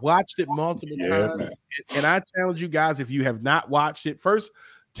though I've watched it multiple times, man. and I challenge you guys, if you have not watched it, first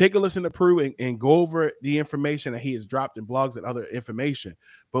take a listen to Pruitt and go over the information that he has dropped in blogs and other information.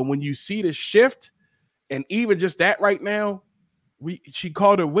 But when you see the shift, and even just that right now, she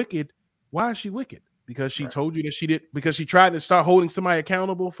called her wicked. Why is she wicked? Because she told you that she did, because she tried to start holding somebody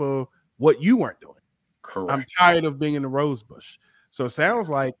accountable for what you weren't doing. Correct. I'm tired of being in the rose bush. So it sounds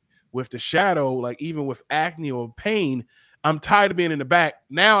like with the shadow, like even with acne or pain, I'm tired of being in the back.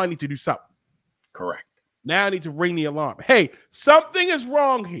 Now I need to do something. Correct. Now I need to ring the alarm. Hey, something is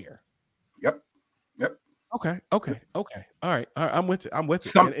wrong here. Yep. Okay. All right. I'm with it.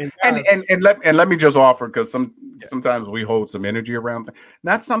 And let me just offer, because sometimes we hold some energy around.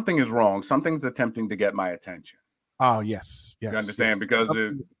 Not something is wrong. Something's attempting to get my attention. Oh, yes. You understand? Because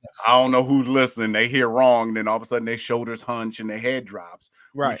I don't know who's listening. They hear wrong, then all of a sudden their shoulders hunch and their head drops,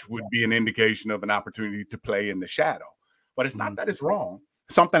 which would be an indication of an opportunity to play in the shadow. But it's not that it's wrong.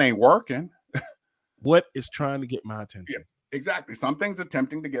 Something ain't working. What is trying to get my attention? Yeah, exactly. Something's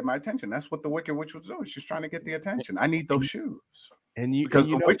attempting to get my attention. That's what the Wicked Witch was doing. She's trying to get the attention. I need those shoes. Because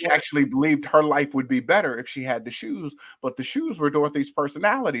the witch actually believed her life would be better if she had the shoes, but the shoes were Dorothy's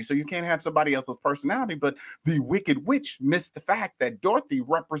personality. So you can't have somebody else's personality. But the Wicked Witch missed the fact that Dorothy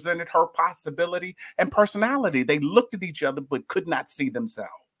represented her possibility and personality. They looked at each other, but could not see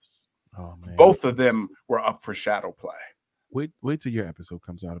themselves. Oh, man. Both of them were up for shadow play. Wait till your episode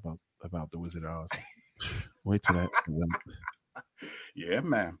comes out about the Wizard of Oz. Wait till that. Yeah,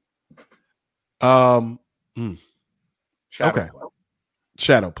 man. Okay.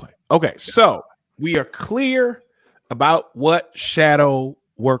 Shadow play. Okay, so we are clear about what shadow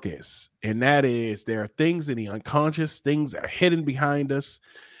work is, and that is there are things in the unconscious, things that are hidden behind us,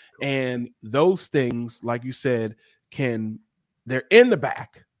 and those things, like you said, they're in the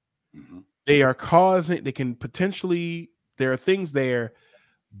back. Mm-hmm. They are causing. They can potentially. There are things there,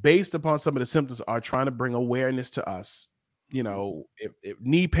 based upon some of the symptoms, are trying to bring awareness to us. If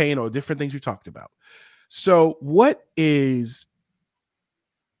knee pain or different things you talked about. So, what is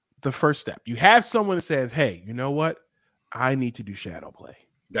the first step? You have someone that says, hey, you know what? I need to do shadow play.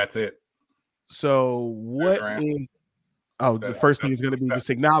 That's it. So what is the first thing is going to be just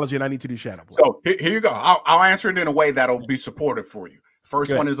acknowledging I need to do shadow play. So here you go. I'll answer it in a way that'll be supportive for you.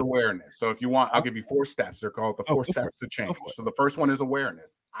 First one is awareness. So if you want, I'll give you 4 steps. They're called the 4 steps to change. So the first one is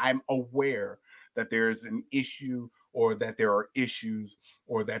awareness. I'm aware that there's an issue, or that there are issues,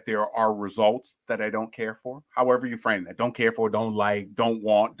 or that there are results that I don't care for. However you frame that. Don't care for, don't like, don't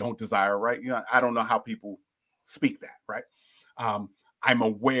want, don't desire, right? I don't know how people speak that, right? I'm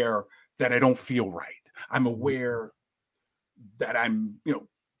aware that I don't feel right. I'm aware that I'm,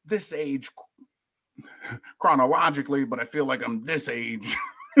 this age chronologically, but I feel like I'm this age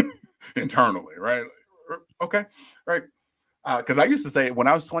internally, right? Okay, right? Because I used to say when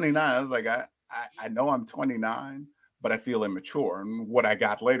I was 29, I was like, I know I'm 29, but I feel immature. And what I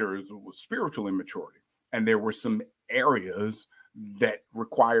got later was spiritual immaturity. And there were some areas that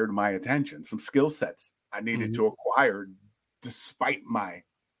required my attention, some skill sets I needed to acquire despite my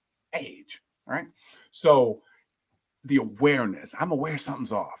age. All right. So the awareness, I'm aware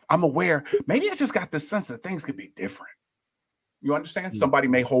something's off. I'm aware, maybe I just got this sense that things could be different. You understand? Somebody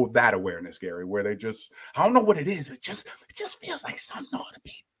may hold that awareness, Gary, where they just, I don't know what it is. It just feels like something ought to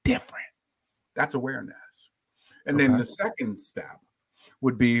be different. That's awareness. And then the second step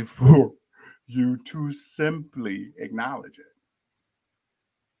would be for you to simply acknowledge it.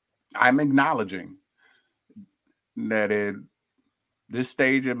 I'm acknowledging that at this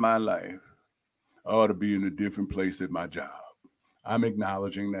stage of my life, I ought to be in a different place at my job. I'm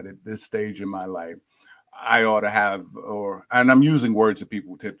acknowledging that at this stage in my life, I ought to have, and I'm using words that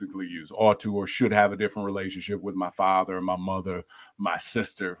people typically use, ought to or should have a different relationship with my father, my mother, my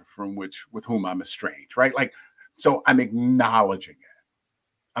sister, with whom I'm estranged, right? Like, so I'm acknowledging it.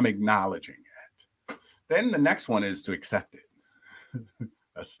 I'm acknowledging it. Then the next one is to accept it.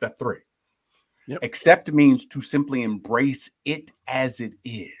 That's step 3. Yep. Accept means to simply embrace it as it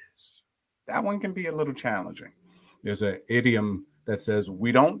is. That one can be a little challenging. There's an idiom that says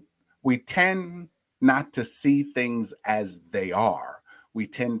we tend not to see things as they are. We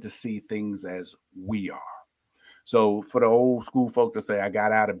tend to see things as we are. So for the old school folk to say, I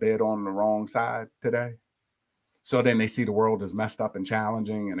got out of bed on the wrong side today. So then they see the world as messed up and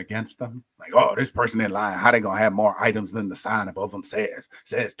challenging and against them. Like, oh, this person in line, how they going to have more items than the sign above them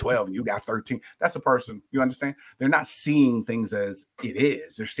says 12 and you got 13. That's a person, you understand? They're not seeing things as it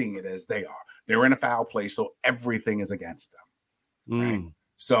is. They're seeing it as they are. They're in a foul place, so everything is against them, right?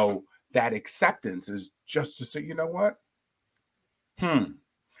 So that acceptance is just to say, you know what?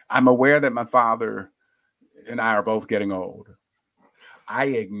 I'm aware that my father and I are both getting old. I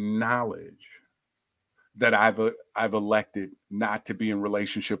acknowledge that I've elected not to be in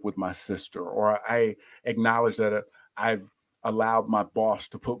relationship with my sister, or I acknowledge that I've allowed my boss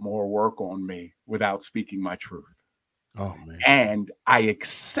to put more work on me without speaking my truth. Oh man. And I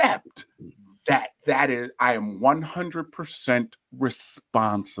accept that is I am 100%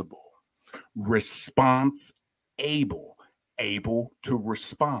 responsible. Able to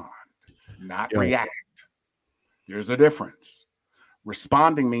respond, not react. There's a difference.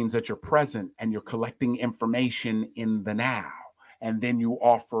 Responding means that you're present and you're collecting information in the now, and then you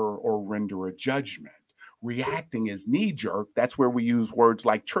offer or render a judgment. Reacting is knee-jerk. That's where we use words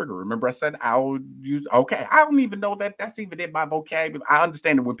like trigger. Remember I said I'll use, okay, I don't even know that that's even in my vocabulary. I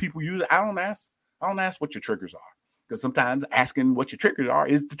understand that when people use it, I don't ask what your triggers are. Because sometimes asking what your triggers are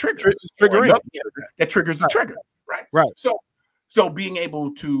is the trigger. It's triggering. That triggers the trigger. Right. So being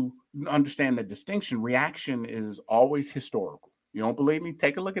able to understand the distinction, reaction is always historical. You don't believe me?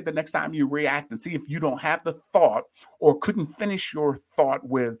 Take a look at the next time you react and see if you don't have the thought or couldn't finish your thought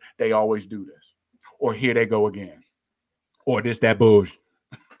with, they always do this. Or here they go again. Or this, that bull.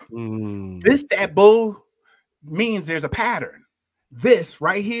 This, that bull means there's a pattern. This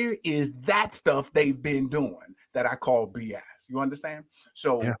right here is that stuff they've been doing that I call BS. You understand?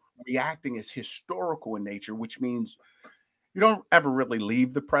 So reacting is historical in nature, which means you don't ever really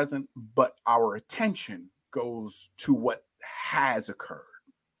leave the present, but our attention goes to what has occurred.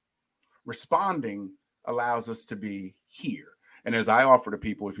 Responding allows us to be here. And as I offer to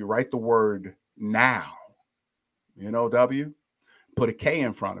people, if you write the word now, N-O-W, put a K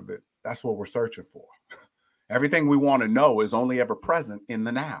in front of it, that's what we're searching for. Everything we want to know is only ever present in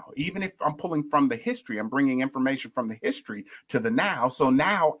the now. Even if I'm pulling from the history, I'm bringing information from the history to the now. So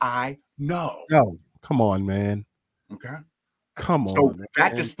now I know. Oh, come on, man. Okay. Come on. So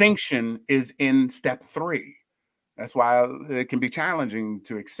that distinction is in step 3. That's why it can be challenging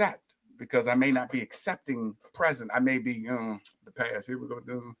to accept, because I may not be accepting present. I may be the past. Here we go,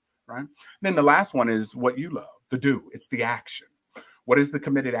 do right. Then the last one is what you love, the do. It's the action. What is the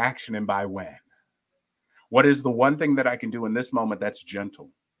committed action and by when? What is the one thing that I can do in this moment that's gentle?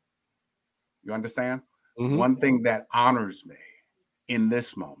 You understand? One thing that honors me in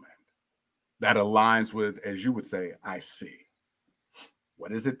this moment, that aligns with, as you would say, I see.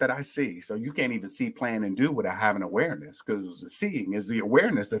 What is it that I see? So you can't even see, plan, and do without having awareness, because the seeing is the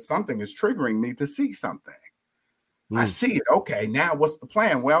awareness that something is triggering me to see something. I see it. Okay, now what's the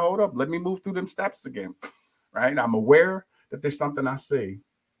plan? Well, hold up. Let me move through them steps again, right? I'm aware that there's something I see.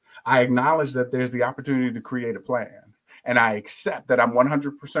 I acknowledge that there's the opportunity to create a plan. And I accept that I'm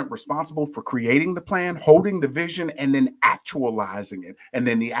 100% responsible for creating the plan, holding the vision, and then actualizing it. And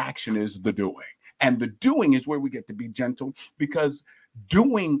then the action is the doing. And the doing is where we get to be gentle, because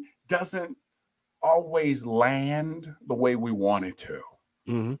doing doesn't always land the way we want it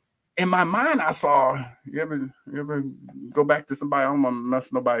to. In my mind, I saw, you ever go back to somebody, I don't want to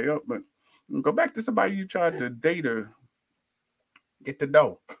mess nobody up, but go back to somebody you tried to date or get to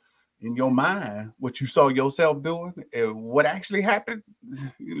know. In your mind, what you saw yourself doing, and what actually happened,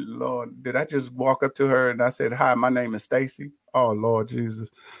 Lord, did I just walk up to her and I said, "Hi, my name is Stacy"? Oh, Lord Jesus.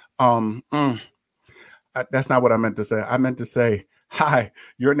 That's not what I meant to say. I meant to say, "Hi,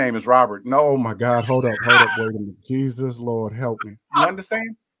 your name is Robert." No, oh my God, hold up, wait a minute. Jesus, Lord, help me. You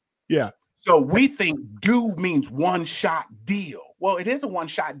understand? Yeah. So we think do means one-shot deal. Well, it is a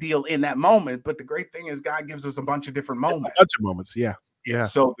one-shot deal in that moment, but the great thing is God gives us a bunch of different moments. A bunch of moments, yeah. Yeah.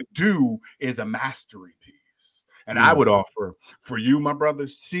 So the do is a mastery piece. And I would offer for you, my brother,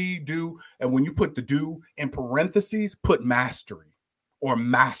 see, do. And when you put the do in parentheses, put mastery or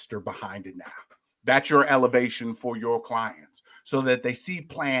master behind it now. That's your elevation for your clients, so that they see,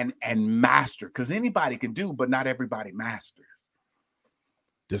 plan, and master. Because anybody can do, but not everybody masters.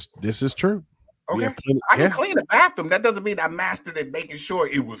 This is true. Okay. I can clean a bathroom. That doesn't mean I mastered it, making sure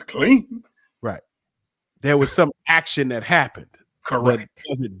it was clean. Right. There was some action that happened. Correct.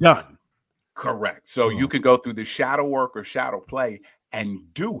 Was it done? Correct. So you can go through the shadow work or shadow play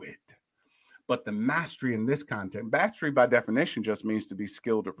and do it. But the mastery in this content, mastery by definition just means to be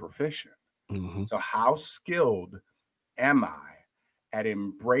skilled or proficient. So how skilled am I at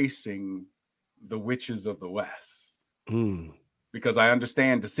embracing the witches of the West? Because I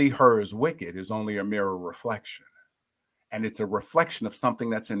understand to see her as wicked is only a mirror reflection. and it's a reflection of something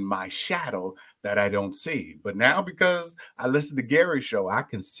that's in my shadow that I don't see. But now, because I listen to Gary's show, I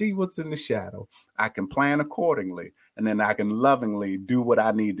can see what's in the shadow. I can plan accordingly, and then I can lovingly do what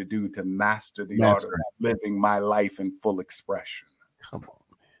I need to do to master the art of living my life in full expression. Come on,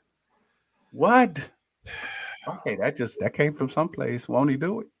 man. What? Okay, that came from someplace. Won't he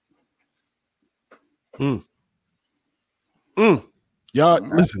do it? Y'all,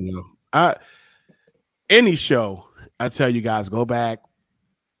 listen, yo. Any show, I tell you guys, go back,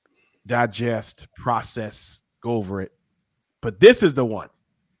 digest, process, go over it. But this is the one.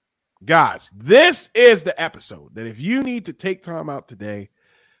 Guys, this is the episode that if you need to take time out today,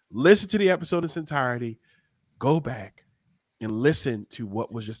 listen to the episode in its entirety, go back and listen to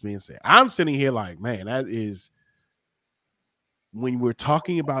what was just being said. I'm sitting here like, man, that is when we're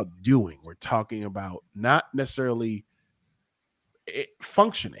talking about doing, we're talking about not necessarily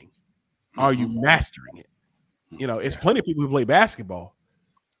functioning. Are you mastering it? You know, it's plenty of people who play basketball.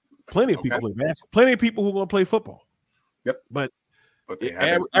 Plenty of people play basketball. Plenty of people who are going to play football. Yep. But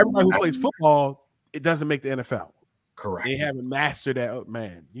everybody who plays football, it doesn't make the NFL. Correct. They haven't mastered that. Oh,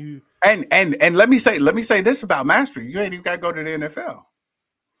 man, you and let me say this about mastery. You ain't even got to go to the NFL.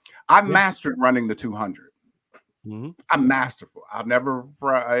 I mastered running the 200. I'm masterful. I'll never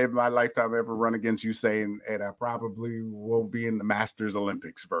in my lifetime ever run against Usain, and I probably won't be in the Masters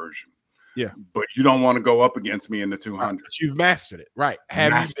Olympics version. Yeah, but you don't want to go up against me in the 200. But you've mastered it, right?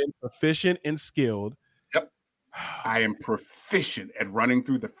 Have you been proficient and skilled? Yep, I am proficient at running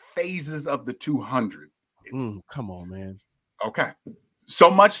through the phases of the 200. Come on, man. Okay,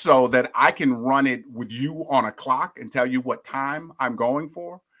 so much so that I can run it with you on a clock and tell you what time I'm going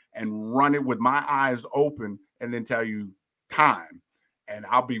for, and run it with my eyes open and then tell you time, and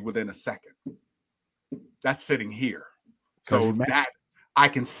I'll be within a second. That's sitting here. So that I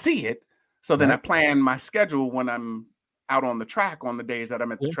can see it. So then I plan my schedule when I'm out on the track on the days that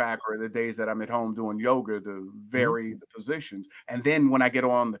I'm at the track or the days that I'm at home doing yoga to vary the positions. And then when I get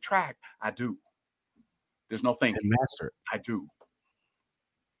on the track, I do. There's no thinking. And master it. I do.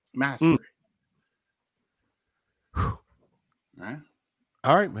 Mastery. Right?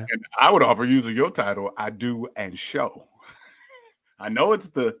 All right, man. And I would offer using your title, I do and show. I know it's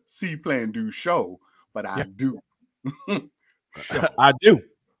the C Plan Do show, but I do. Show. I do.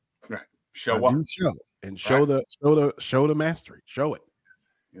 Right. Show up. Show. And show the mastery. Show it.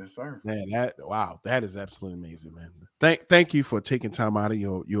 Yes, sir. Man, that is absolutely amazing, man. Thank you for taking time out of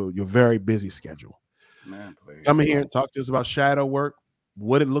your very busy schedule. Man, please. Come in here and talk to us about shadow work,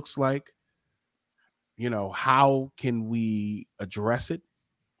 what it looks like. You know, how can we address it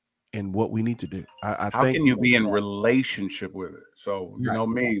and what we need to do? How can you be in relationship with it? So, you know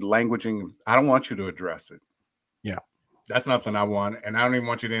me, languaging, I don't want you to address it. Yeah. That's nothing I want. And I don't even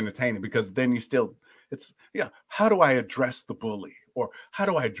want you to entertain it, because then how do I address the bully? Or how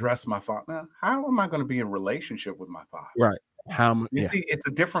do I address my father? Now, how am I going to be in relationship with my father? Right. See, it's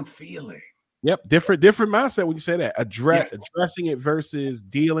a different feeling. Yep, different mindset when you say that. Addressing it versus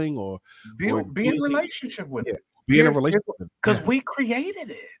dealing or be in relationship with it. Be in a relationship with it. Because we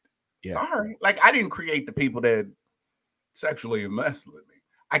created it. Yeah. Sorry. Like, I didn't create the people that sexually messed with me.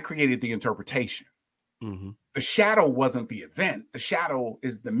 I created the interpretation. Mm-hmm. The shadow wasn't the event. The shadow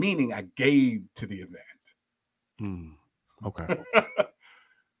is the meaning I gave to the event. Okay.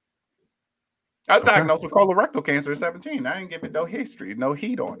 I was diagnosed with colorectal cancer at 17. I didn't give it no history, no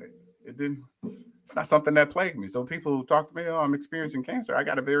heat on it. It didn't. It's not something that plagued me. So people who talk to me, I'm experiencing cancer. I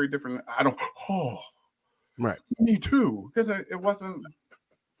got a very different. Right. Me too, because it wasn't.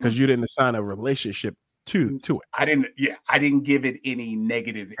 Because you didn't assign a relationship to it. I didn't give it any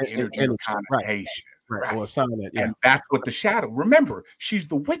negative energy or connotation. Right. Or assign that. Yeah. And that's what the shadow. Remember, she's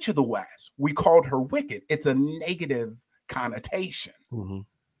the witch of the West. We called her wicked. It's a negative connotation. Mm-hmm.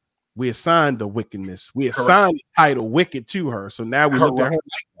 We assigned the wickedness. We assigned the title wicked to her. So now we look at her like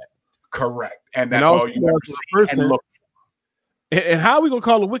that. Correct. And that's all you ever see and look for. And how are we going to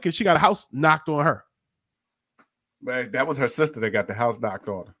call her wicked? She got a house knocked on her. But that was her sister that got the house knocked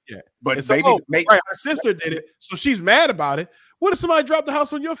on her. Yeah. But her sister did it. So she's mad about it. What if somebody dropped the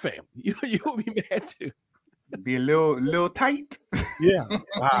house on your family? You would be mad too. Be a little tight. Yeah.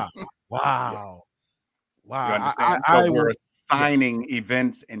 Wow. You understand? So we're assigning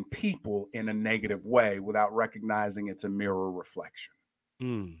events and people in a negative way without recognizing it's a mirror reflection.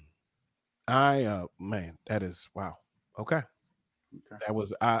 Man, that is wow. Okay. That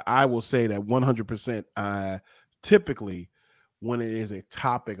was I will say that 100%. Typically, when it is a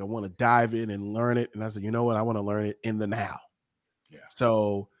topic, I want to dive in and learn it. And I said, you know what? I want to learn it in the now. Yeah.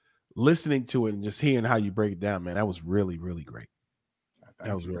 So listening to it and just hearing how you break it down, man, that was really, really great.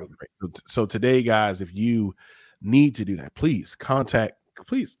 That was really great. So today, guys, if you need to do that, please contact.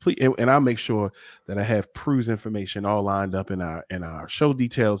 Please, and I'll make sure that I have Pruett's information all lined up in our show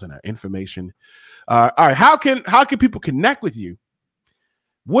details and our information. All right, how can people connect with you?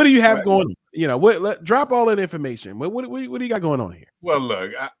 What do you have going? Drop all that information. What do you got going on here? Well,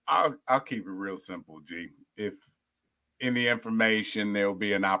 look, I'll keep it real simple, G. If in the information there will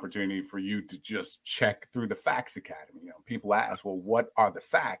be an opportunity for you to just check through the Facts Academy. People ask, well, what are the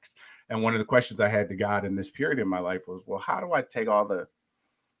facts? And one of the questions I had to God in this period in my life was, well, how do I take all the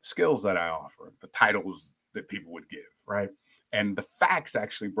skills that I offer, the titles that people would give, right? And the facts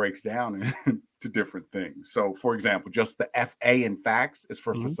actually breaks down into different things. So, for example, just the FA in facts is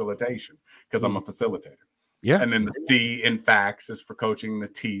for facilitation, because I'm a facilitator. Yeah. And then the C in facts is for coaching, the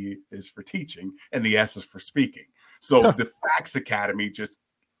T is for teaching, and the S is for speaking. So the Facts Academy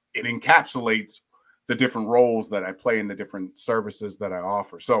it encapsulates the different roles that I play in the different services that I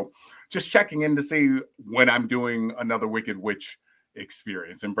offer. So just checking in to see when I'm doing another Wicked Witch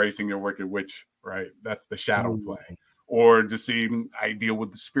experience, Embracing Your Wicked Witch, right? That's the shadow play. Or to see, I deal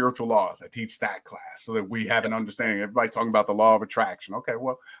with the spiritual laws. I teach that class so that we have an understanding. Everybody's talking about the law of attraction. Okay,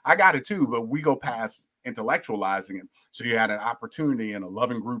 well, I got it too, but we go past intellectualizing it. So you had an opportunity in a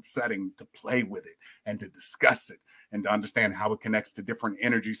loving group setting to play with it and to discuss it and to understand how it connects to different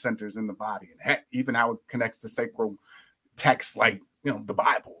energy centers in the body, and heck, even how it connects to sacred texts like, the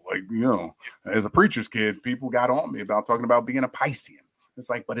Bible. Like, as a preacher's kid, people got on me about talking about being a Piscean. It's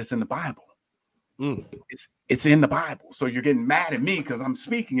like, but it's in the Bible. It's in the Bible. So you're getting mad at me because I'm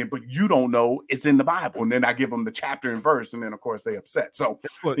speaking it, but you don't know it's in the Bible. And then I give them the chapter and verse, and then of course they upset. So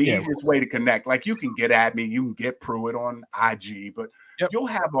the easiest way to connect, like, you can get at me, you can get Pruitt on IG, but you'll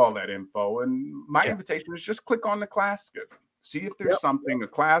have all that info. And my invitation is just click on the class schedule. See if there's something, a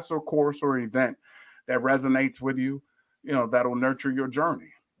class or course or event that resonates with you, that'll nurture your journey.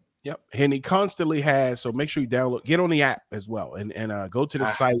 Yep. And he constantly has, so make sure you get on the app as well, and go to the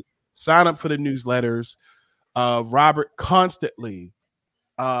site, sign up for the newsletters. Robert constantly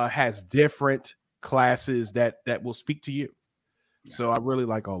has different classes that will speak to you. So I really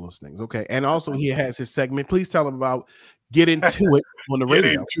like all those things. Okay. And also he has his segment. Please tell him about Get Into It on the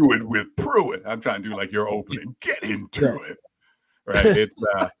radio. Get Into It with Pruitt. I'm trying to do like your opening. Get into it. Right.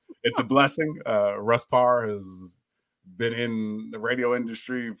 It's a blessing. Russ Parr has been in the radio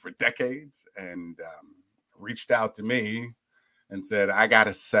industry for decades and reached out to me and said, I got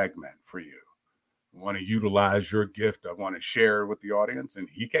a segment for you. I want to utilize your gift. I want to share it with the audience. And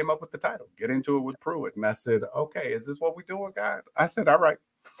he came up with the title, Get Into It with Pruitt. And I said, okay, is this what we're doing, God? I said, all right.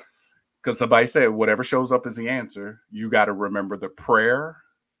 Because somebody said, whatever shows up as the answer, you got to remember the prayer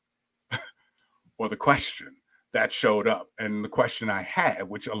or the question that showed up. And the question I had,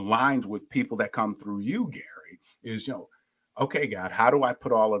 which aligns with people that come through you, Gary, is, okay, God, how do I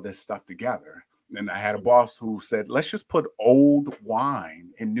put all of this stuff together? And I had a boss who said, let's just put old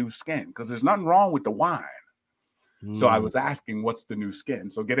wine in new skin, because there's nothing wrong with the wine. So I was asking, what's the new skin?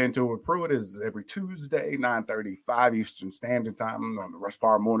 So Get Into It with Pruitt is every Tuesday, 9:35 Eastern Standard Time on the Russ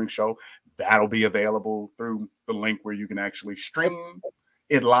Parr Morning Show. That'll be available through the link where you can actually stream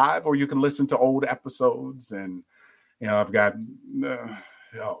it live, or you can listen to old episodes. And, I've got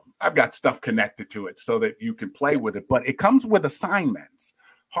stuff connected to it so that you can play with it. But it comes with assignments,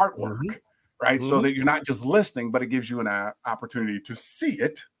 hard work. Right. So that you're not just listening, but it gives you an opportunity to see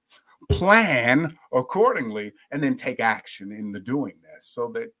it, plan accordingly, and then take action in the doing this. So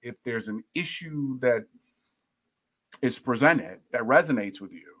that if there's an issue that is presented that resonates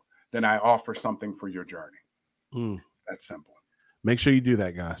with you, then I offer something for your journey. That's simple. Make sure you do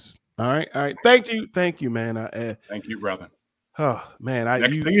that, guys. All right. Thank you, man. Thank you, brother. Oh man,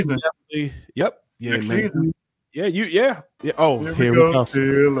 next season. Yep. Yeah, next man. season. Yeah. Oh, here we go,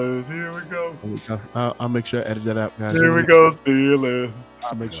 Steelers. Here we go. I'll make sure I edit that out, guys. Here we go, Steelers.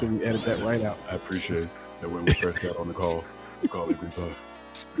 I'll make sure we edit that right out. I appreciate that when we first got on the call, we called me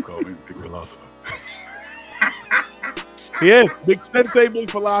Big Philosopher. Yeah, big sensei, big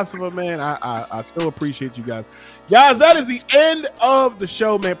philosopher, man. I still appreciate you guys. Guys, that is the end of the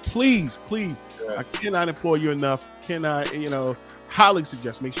show, man. Please, yes. I cannot implore you enough. Highly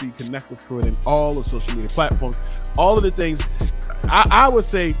suggest make sure you connect with Pruitt in all the social media platforms, all of the things. I would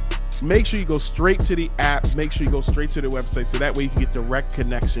say make sure you go straight to the app, make sure you go straight to the website, so that way you can get direct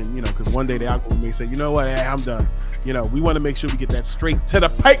connection, because one day the algorithm may say, you know what, hey, I'm done. We want to make sure we get that straight to the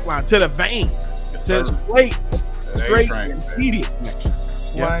pipeline, to the vein, to the straight immediate connection.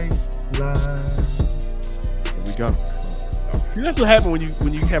 White line. There we go. See, that's what happened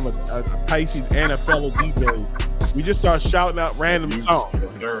when you have a Pisces and a fellow DJ. We just start shouting out random songs.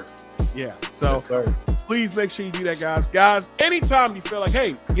 Yes, sir. Yeah. So please make sure you do that, guys. Guys, anytime you feel like,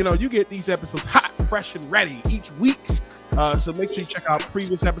 hey, you get these episodes hot, fresh and ready each week. So make sure you check out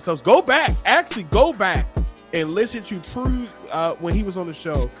previous episodes. Go back and listen to Pruitt when he was on the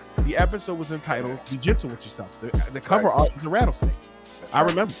show. The episode was entitled "Be Gentle with Yourself." The cover art is a rattlesnake. I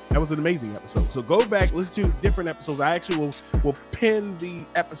remember that was an amazing episode. So go back, listen to different episodes. I actually will pin the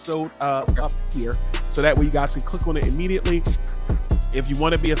episode up here so that way you guys can click on it immediately. If you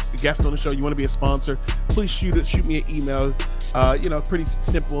want to be a guest on the show, you want to be a sponsor, please shoot me an email. Pretty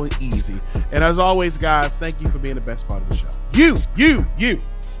simple and easy. And as always, guys, thank you for being the best part of the show.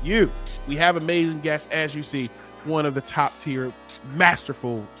 You. We have amazing guests, as you see, one of the top tier,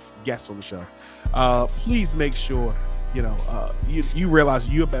 masterful guests on the show. Please make sure you realize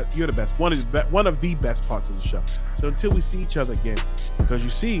you're the best, one of the best parts of the show. So until we see each other again,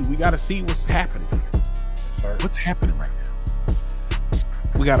 because we got to see what's happening here. What's happening right now?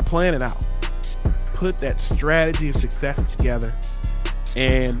 We got to plan it out. Put that strategy of success together,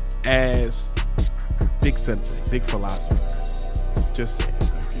 and as Big Sensei, Big Philosopher, just say,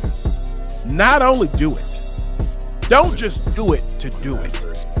 not only do it, don't just do it to do it.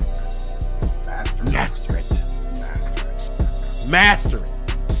 Master it.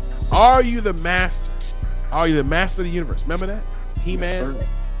 Are you the master? Are you the master of the universe? Remember that? He-Man?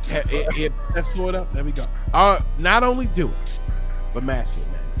 That sword up? There we go. Not only do it, but master it,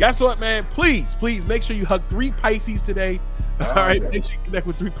 man. Guess what, man? Please make sure you hug 3 Pisces today. All right, make sure you connect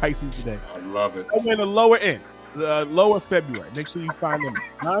with 3 Pisces today. I love it. I'm in the lower end, the lower February. Make sure you find them.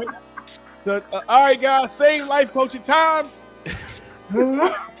 All right. So, all right, guys. Same life coaching time.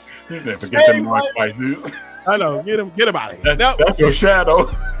 Forget them March Pisces. I know. Get them out of here. That's your shadow.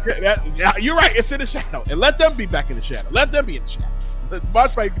 You're right. It's in the shadow, and let them be back in the shadow. Let them be in the shadow.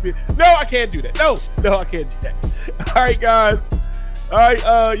 March Pisces could be. No, I can't do that. No, I can't do that. All right, guys. All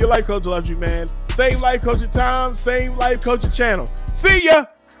right, your life coach loves you, man. Same life coaching time, same life coaching channel. See ya.